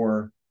looking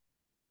for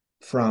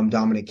from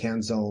Dominic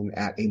Canzone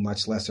at a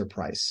much lesser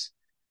price.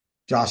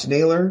 Josh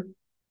Naylor.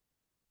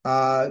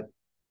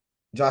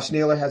 Josh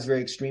Naylor has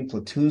very extreme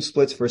platoon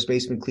splits, first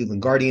baseman,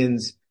 Cleveland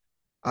Guardians.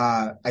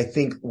 I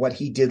think what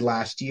he did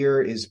last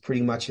year is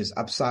pretty much his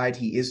upside.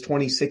 He is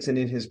 26 and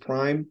in his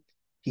prime.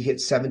 He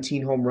hit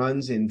 17 home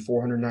runs in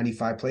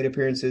 495 plate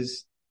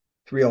appearances,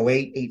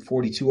 308,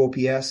 842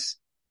 OPS.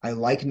 I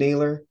like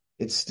Naylor.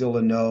 It's still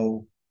a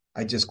no.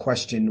 I just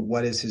question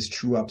what is his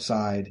true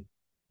upside.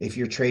 If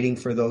you're trading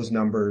for those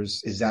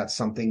numbers, is that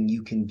something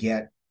you can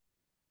get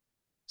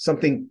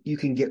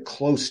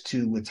close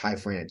to with Ty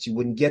France? You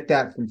wouldn't get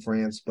that from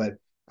France, but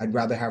I'd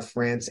rather have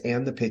France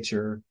and the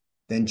pitcher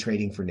than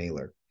trading for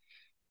Naylor.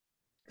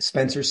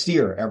 Spencer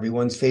Steer,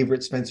 everyone's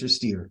favorite Spencer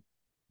Steer.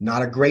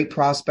 Not a great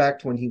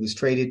prospect when he was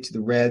traded to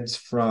the Reds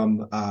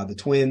from the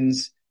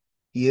Twins.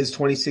 He is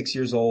 26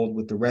 years old.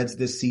 With the Reds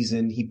this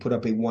season, he put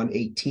up a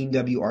 118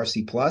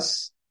 WRC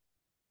plus,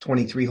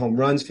 23 home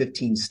runs,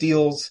 15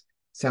 steals.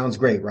 Sounds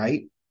great,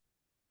 right?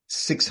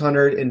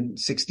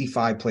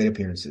 665 plate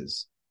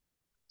appearances.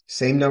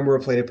 Same number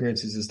of plate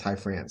appearances as Ty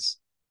France.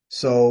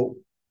 So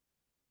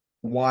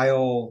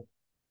while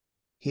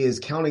his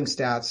counting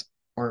stats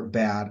aren't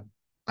bad,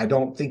 I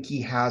don't think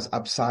he has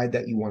upside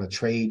that you want to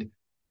trade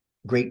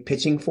great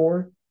pitching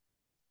for.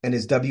 And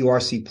his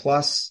WRC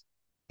plus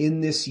in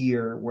this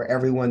year, where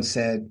everyone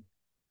said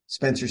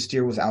Spencer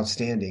Steer was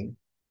outstanding,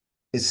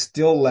 is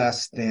still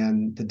less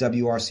than the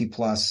WRC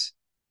plus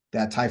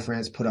that Ty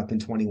France put up in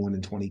 21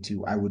 and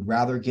 22. I would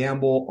rather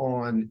gamble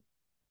on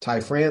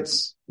Ty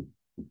France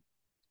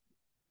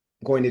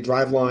going to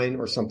Driveline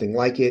or something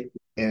like it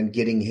and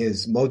getting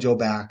his mojo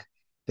back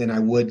than I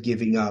would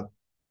giving up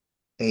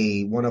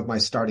one of my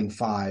starting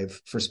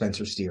five for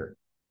Spencer Steer.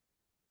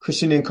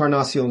 Christian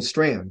Encarnacion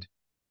Strand,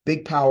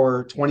 big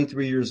power,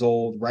 23 years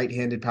old,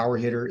 right-handed power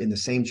hitter in the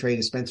same trade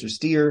as Spencer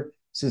Steer,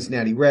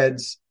 Cincinnati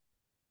Reds,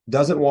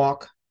 doesn't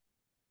walk,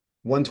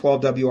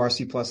 112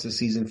 WRC plus this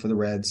season for the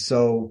Reds.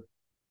 So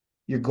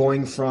you're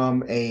going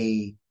from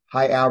a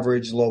high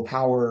average, low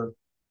power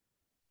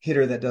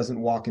hitter that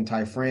doesn't walk in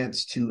Ty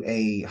France to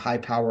a high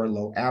power,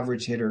 low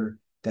average hitter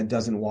that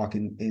doesn't walk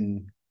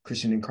in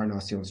Christian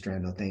Encarnacion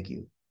Strand. No, thank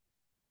you.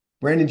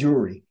 Brandon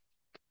Drury,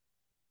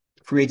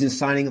 free agent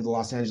signing of the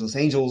Los Angeles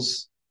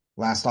Angels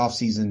last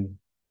offseason.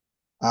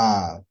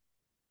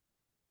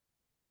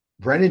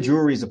 Brandon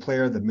Drury is a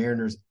player the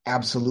Mariners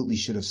absolutely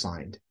should have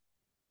signed.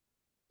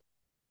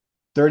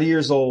 30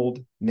 years old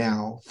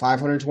now,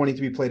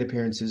 523 plate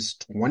appearances,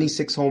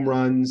 26 home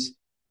runs.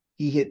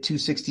 He hit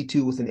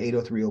 262 with an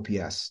 803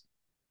 OPS.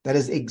 That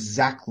is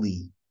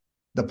exactly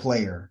the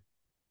player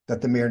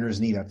that the Mariners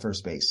need at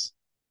first base.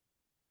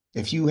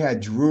 If you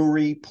had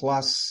Drury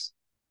plus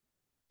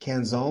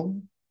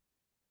Canzone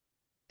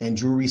and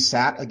Drury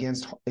sat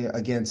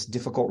against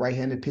difficult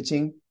right-handed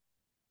pitching,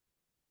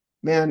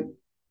 man,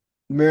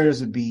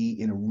 Mariners would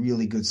be in a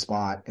really good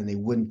spot and they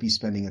wouldn't be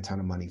spending a ton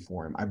of money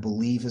for him. I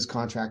believe his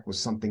contract was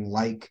something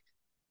like,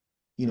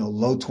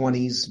 low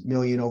 20s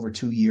million over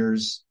 2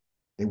 years.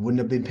 They wouldn't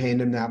have been paying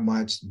him that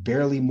much,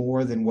 barely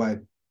more than what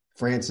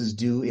France is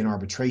due in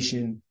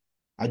arbitration.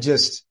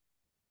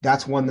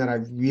 That's one that I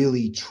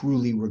really,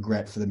 truly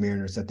regret for the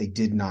Mariners that they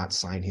did not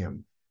sign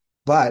him.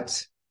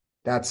 But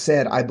that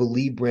said, I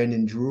believe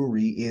Brandon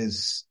Drury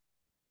is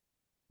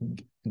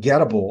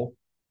gettable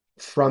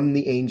from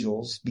the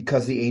Angels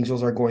because the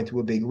Angels are going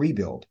through a big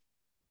rebuild.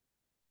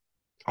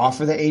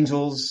 Offer the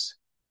Angels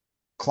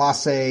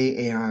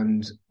Clase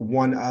and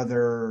one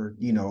other,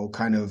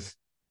 kind of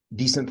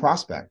decent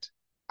prospect.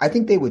 I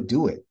think they would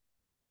do it.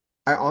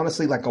 I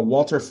honestly like a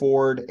Walter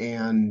Ford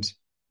and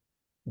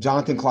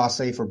Jonathan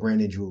Clase for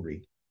Brandon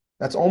Drury.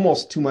 That's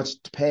almost too much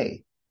to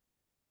pay.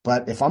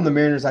 But if I'm the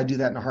Mariners, I do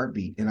that in a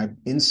heartbeat. And I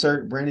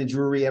insert Brandon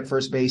Drury at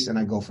first base and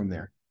I go from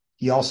there.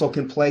 He also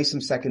can play some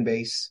second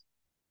base.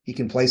 He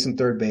can play some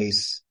third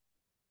base.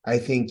 I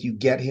think you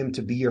get him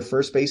to be your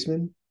first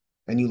baseman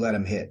and you let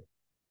him hit.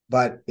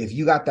 But if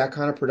you got that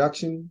kind of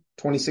production,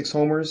 26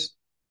 homers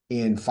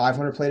in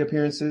 500 plate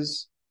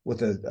appearances,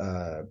 with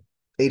a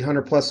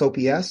 800 plus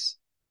OPS,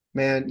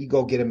 man, you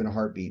go get him in a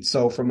heartbeat.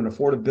 So from an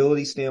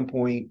affordability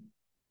standpoint,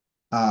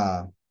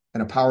 and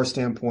a power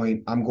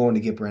standpoint, I'm going to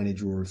get Brandon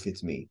Drury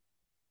fits me.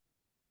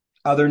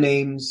 Other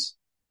names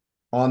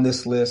on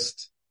this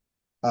list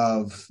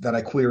of that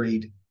I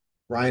queried: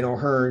 Ryan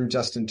O'Hearn,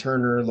 Justin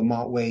Turner,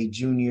 Lamont Wade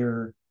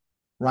Jr.,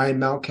 Ryan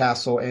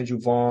Mountcastle, Andrew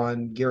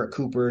Vaughn, Garrett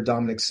Cooper,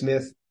 Dominic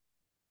Smith.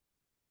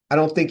 I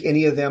don't think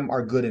any of them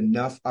are good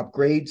enough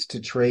upgrades to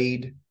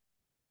trade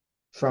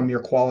from your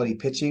quality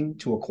pitching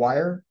to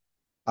acquire.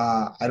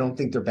 I don't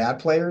think they're bad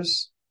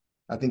players.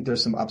 I think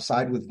there's some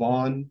upside with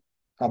Vaughn,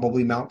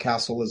 probably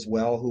Mountcastle as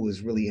well, who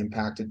was really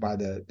impacted by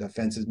the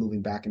fences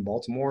moving back in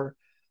Baltimore.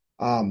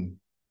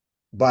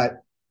 But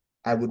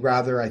I would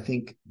rather, I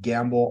think,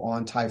 gamble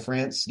on Ty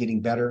France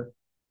getting better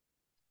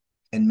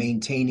and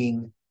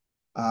maintaining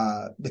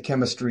the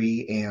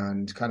chemistry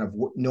and kind of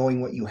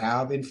knowing what you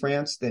have in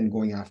France than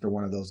going after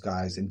one of those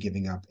guys and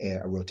giving up a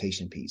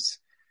rotation piece.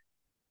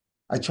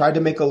 I tried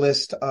to make a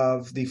list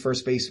of the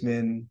first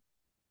baseman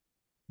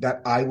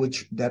that I would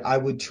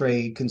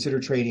consider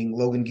trading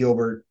Logan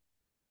Gilbert,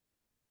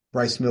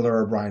 Bryce Miller,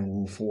 or Brian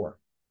Wu for.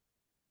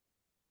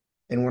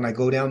 And when I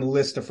go down the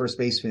list of first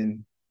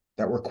basemen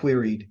that were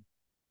queried,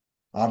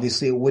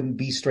 obviously it wouldn't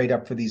be straight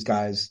up for these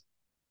guys,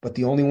 but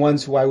the only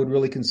ones who I would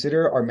really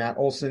consider are Matt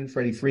Olson,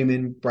 Freddie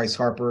Freeman, Bryce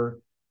Harper,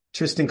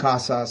 Tristan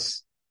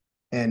Casas,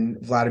 and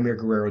Vladimir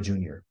Guerrero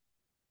Jr.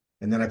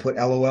 And then I put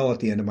LOL at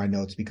the end of my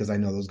notes because I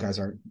know those guys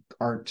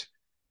aren't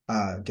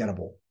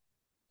gettable.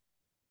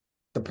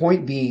 The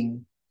point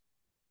being,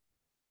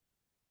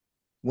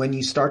 when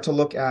you start to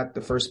look at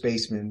the first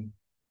baseman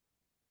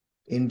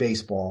in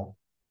baseball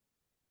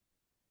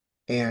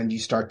and you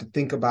start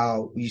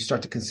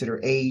to consider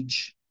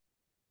age,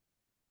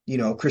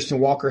 Christian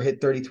Walker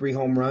hit 33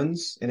 home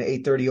runs and an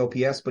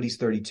 830 OPS, but he's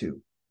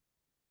 32.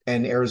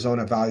 And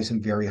Arizona values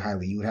him very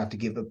highly. You would have to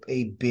give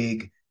a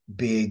big,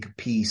 big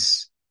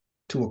piece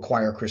to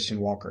acquire Christian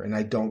Walker. And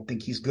I don't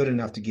think he's good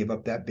enough to give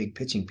up that big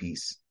pitching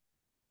piece.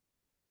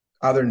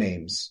 Other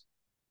names: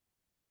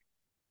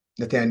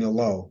 Nathaniel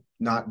Lowe,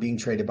 not being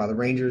traded by the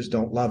Rangers.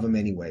 Don't love him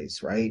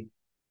anyways, right?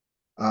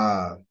 Who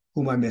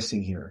am I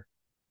missing here?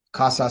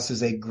 Casas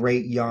is a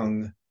great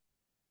young,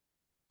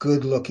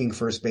 good-looking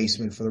first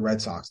baseman for the Red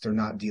Sox. They're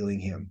not dealing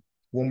him.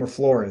 Wilmer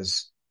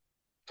Flores,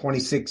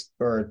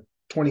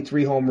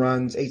 23 home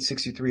runs,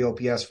 863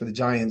 OPS for the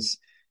Giants.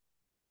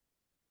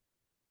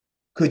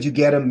 Could you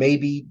get him?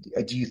 Maybe.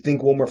 Do you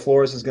think Wilmer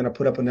Flores is going to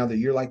put up another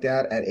year like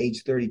that at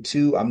age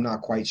 32? I'm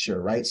not quite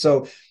sure, right?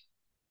 So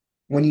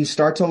when you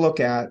start to look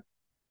at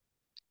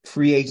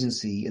free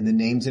agency and the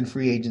names in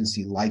free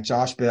agency, like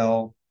Josh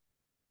Bell,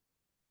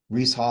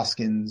 Rhys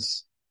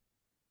Hoskins,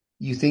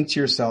 you think to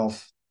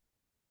yourself,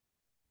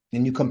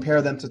 and you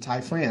compare them to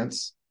Ty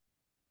France,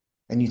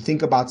 and you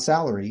think about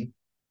salary,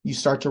 you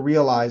start to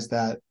realize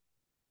that,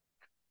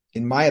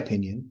 in my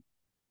opinion,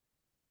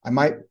 I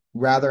might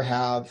rather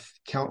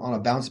count on a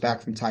bounce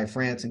back from Ty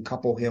France and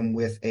couple him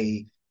with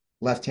a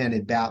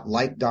left-handed bat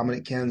like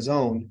Dominic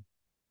Canzone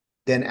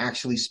than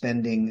actually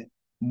spending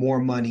more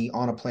money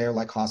on a player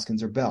like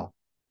Hoskins or Bell.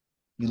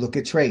 You look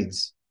at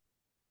trades.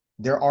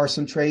 There are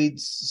some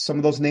trades. Some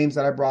of those names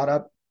that I brought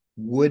up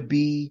would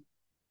be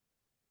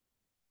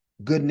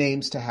good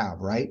names to have,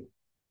 right?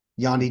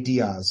 Yandy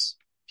Diaz,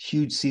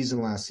 huge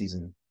season last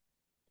season.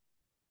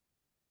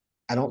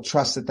 I don't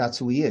trust that that's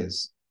who he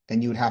is,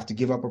 and you would have to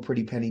give up a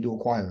pretty penny to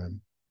acquire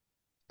him.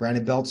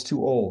 Brandon Belt's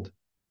too old.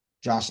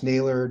 Josh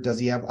Naylor, does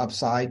he have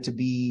upside to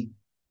be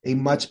a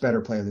much better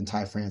player than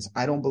Ty France?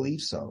 I don't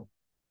believe so.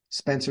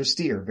 Spencer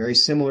Steer, very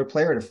similar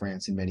player to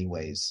France in many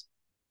ways.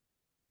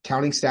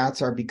 Counting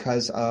stats are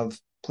because of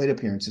plate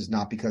appearances,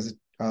 not because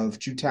of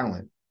true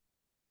talent.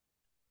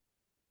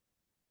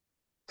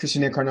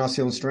 Christian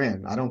Encarnacion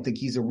Strand, I don't think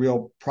he's a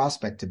real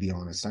prospect, to be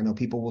honest. I know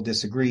people will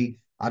disagree.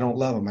 I don't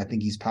love him. I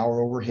think he's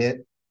power over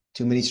hit,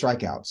 too many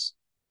strikeouts.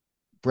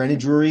 Brandon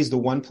Drury is the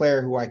one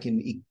player who I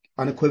can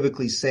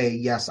unequivocally say,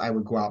 yes, I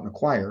would go out and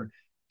acquire,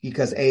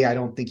 because A, I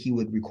don't think he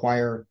would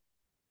require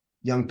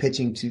young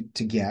pitching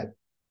to get.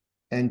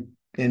 And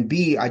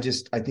B, I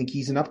think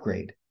he's an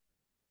upgrade.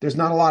 There's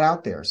not a lot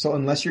out there. So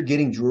unless you're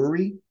getting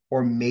Drury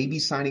or maybe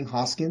signing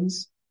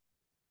Hoskins,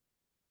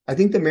 I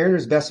think the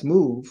Mariners' best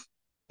move,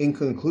 in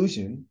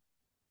conclusion,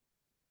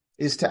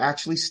 is to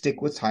actually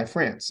stick with Ty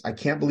France. I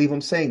can't believe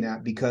I'm saying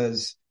that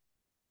because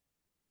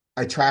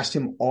I trashed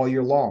him all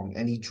year long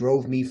and he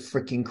drove me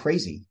freaking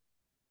crazy.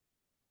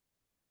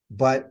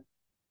 But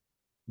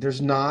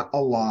there's not a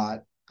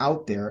lot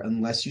out there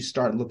unless you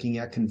start looking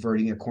at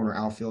converting a corner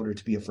outfielder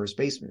to be a first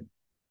baseman.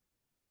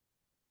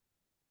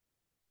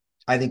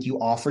 I think you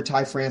offer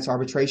Ty France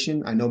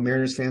arbitration. I know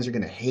Mariners fans are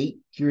going to hate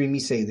hearing me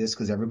say this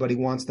because everybody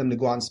wants them to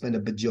go out and spend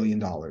 $1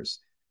 bajillion.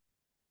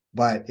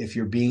 But if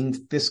you're being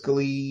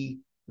fiscally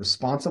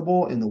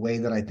responsible in the way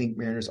that I think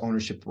Mariners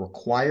ownership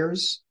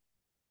requires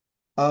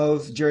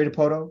of Jerry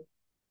Dipoto,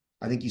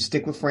 I think you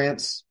stick with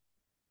France.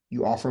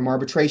 You offer him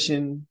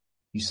arbitration.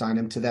 You sign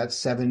him to that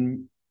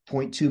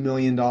 $7.2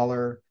 million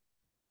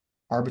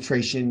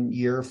arbitration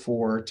year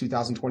for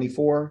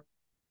 2024.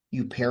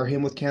 You pair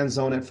him with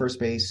Canzone at first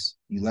base.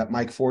 You let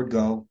Mike Ford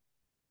go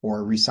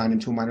or re-sign him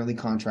to a minor league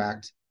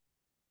contract.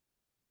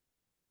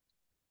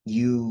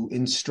 You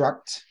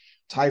instruct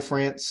Ty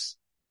France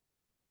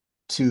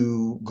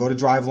to go to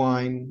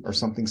Driveline or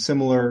something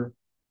similar,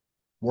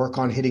 work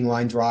on hitting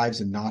line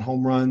drives and not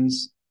home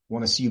runs.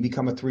 Want to see you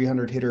become a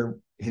 300 hitter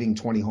hitting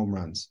 20 home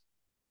runs.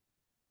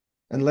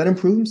 And let him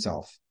prove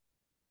himself.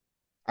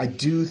 I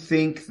do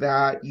think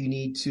that you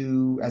need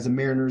to, as a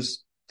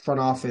Mariners front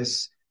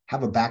office,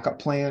 have a backup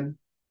plan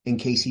in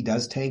case he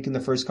does tank in the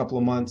first couple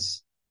of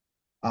months.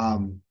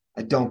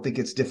 I don't think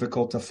it's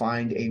difficult to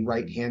find a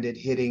right-handed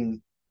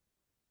hitting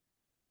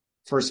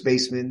first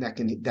baseman that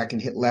can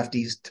hit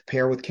lefties to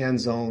pair with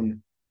Canzone.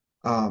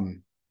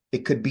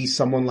 It could be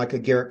someone like a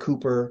Garrett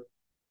Cooper.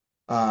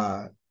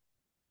 It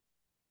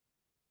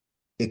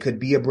could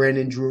be a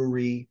Brandon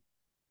Drury.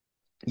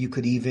 You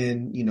could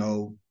even,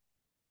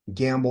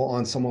 gamble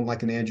on someone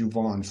like an Andrew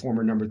Vaughn,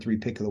 former number 3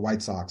 pick of the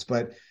White Sox.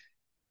 But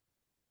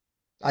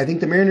I think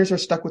the Mariners are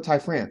stuck with Ty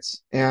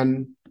France.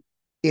 And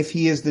if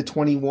he is the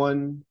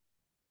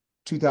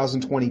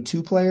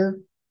 2022 player,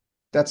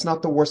 that's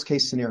not the worst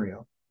case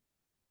scenario.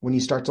 When you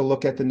start to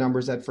look at the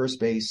numbers at first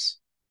base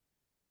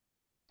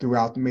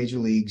throughout the major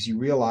leagues, you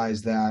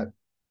realize that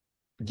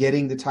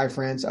getting the Ty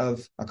France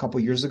of a couple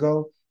years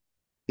ago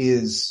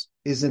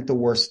isn't the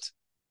worst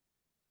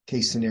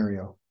case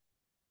scenario.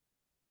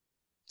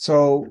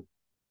 So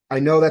I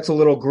know that's a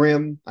little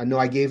grim. I know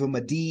I gave him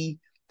a D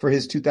for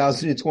his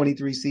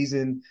 2023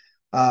 season.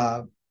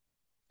 I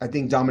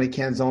think Dominic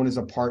Canzone is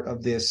a part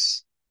of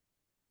this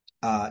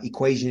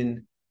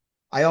equation.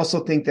 I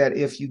also think that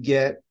if you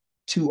get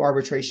 2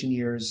 arbitration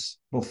years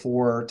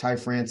before Ty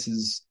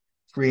France's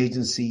free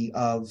agency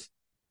of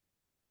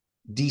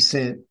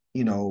decent,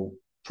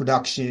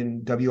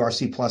 production,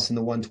 WRC plus in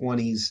the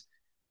 120s,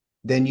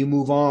 then you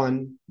move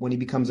on when he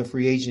becomes a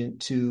free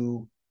agent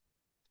to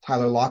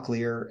Tyler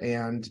Locklear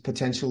and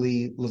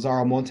potentially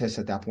Lazaro Montes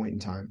at that point in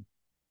time.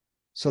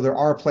 So there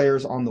are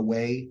players on the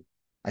way.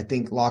 I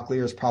think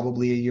Locklear is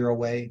probably a year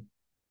away,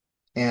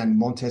 and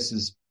Montes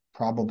is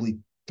probably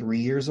 3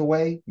 years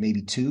away,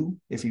 maybe 2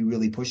 if he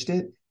really pushed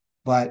it.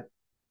 But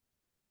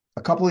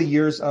a couple of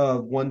years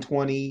of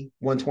 120,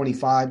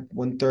 125,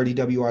 130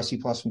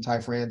 WRC plus from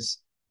Ty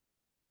France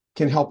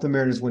can help the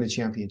Mariners win a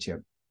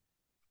championship.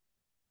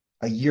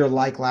 A year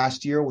like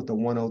last year with the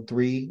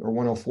 103 or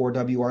 104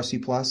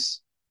 WRC plus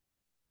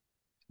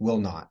will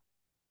not.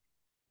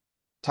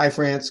 Ty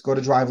France, go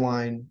to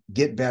Driveline,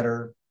 get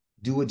better,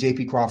 do what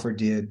JP Crawford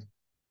did,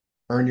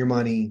 earn your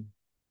money.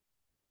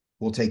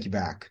 We'll take you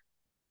back.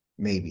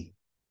 Maybe.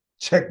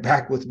 Check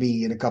back with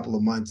me in a couple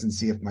of months and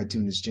see if my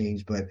tune has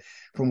changed. But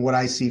from what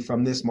I see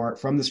from this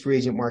free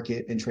agent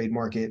market and trade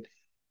market,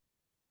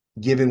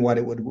 given what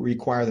it would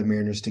require the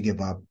Mariners to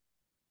give up,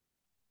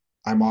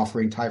 I'm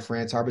offering Ty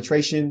France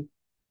arbitration.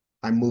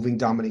 I'm moving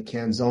Dominic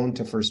Canzone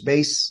to first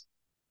base,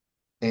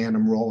 and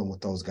I'm rolling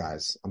with those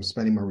guys. I'm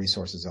spending my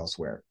resources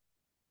elsewhere.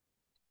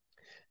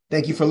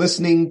 Thank you for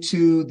listening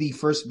to the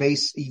first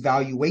base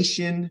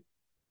evaluation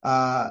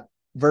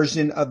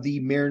version of the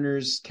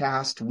Mariners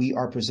cast. We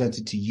are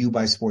presented to you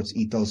by Sports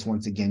Ethos.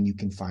 Once again, you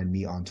can find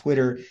me on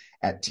Twitter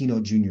at Tino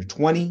Jr.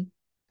 20.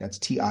 That's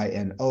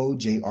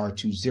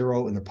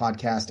TINOJR20, in the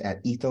podcast at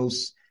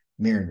Ethos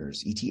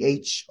Mariners,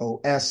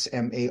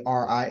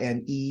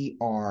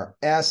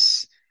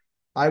 ETHOSMARINERS.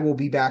 I will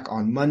be back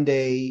on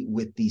Monday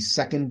with the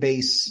second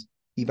base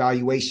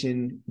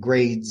evaluation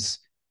grades,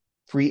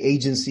 free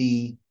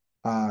agency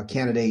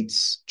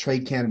candidates,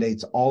 trade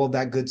candidates, all of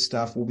that good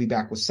stuff. We'll be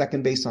back with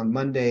second base on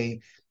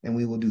Monday, and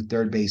we will do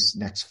third base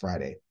next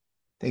Friday.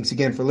 Thanks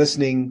again for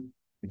listening.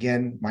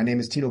 Again, my name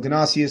is Tino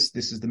Ganasius.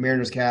 This is the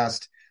Mariners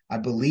Cast. I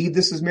believe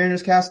this is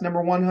Mariners Cast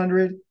number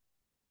 100.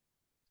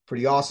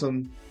 Pretty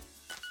awesome.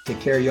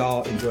 Take care,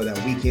 y'all. Enjoy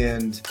that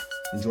weekend.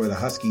 Enjoy the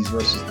Huskies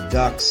versus the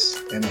Ducks.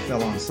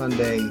 NFL on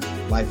Sunday.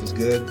 Life is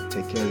good.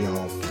 Take care,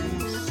 y'all.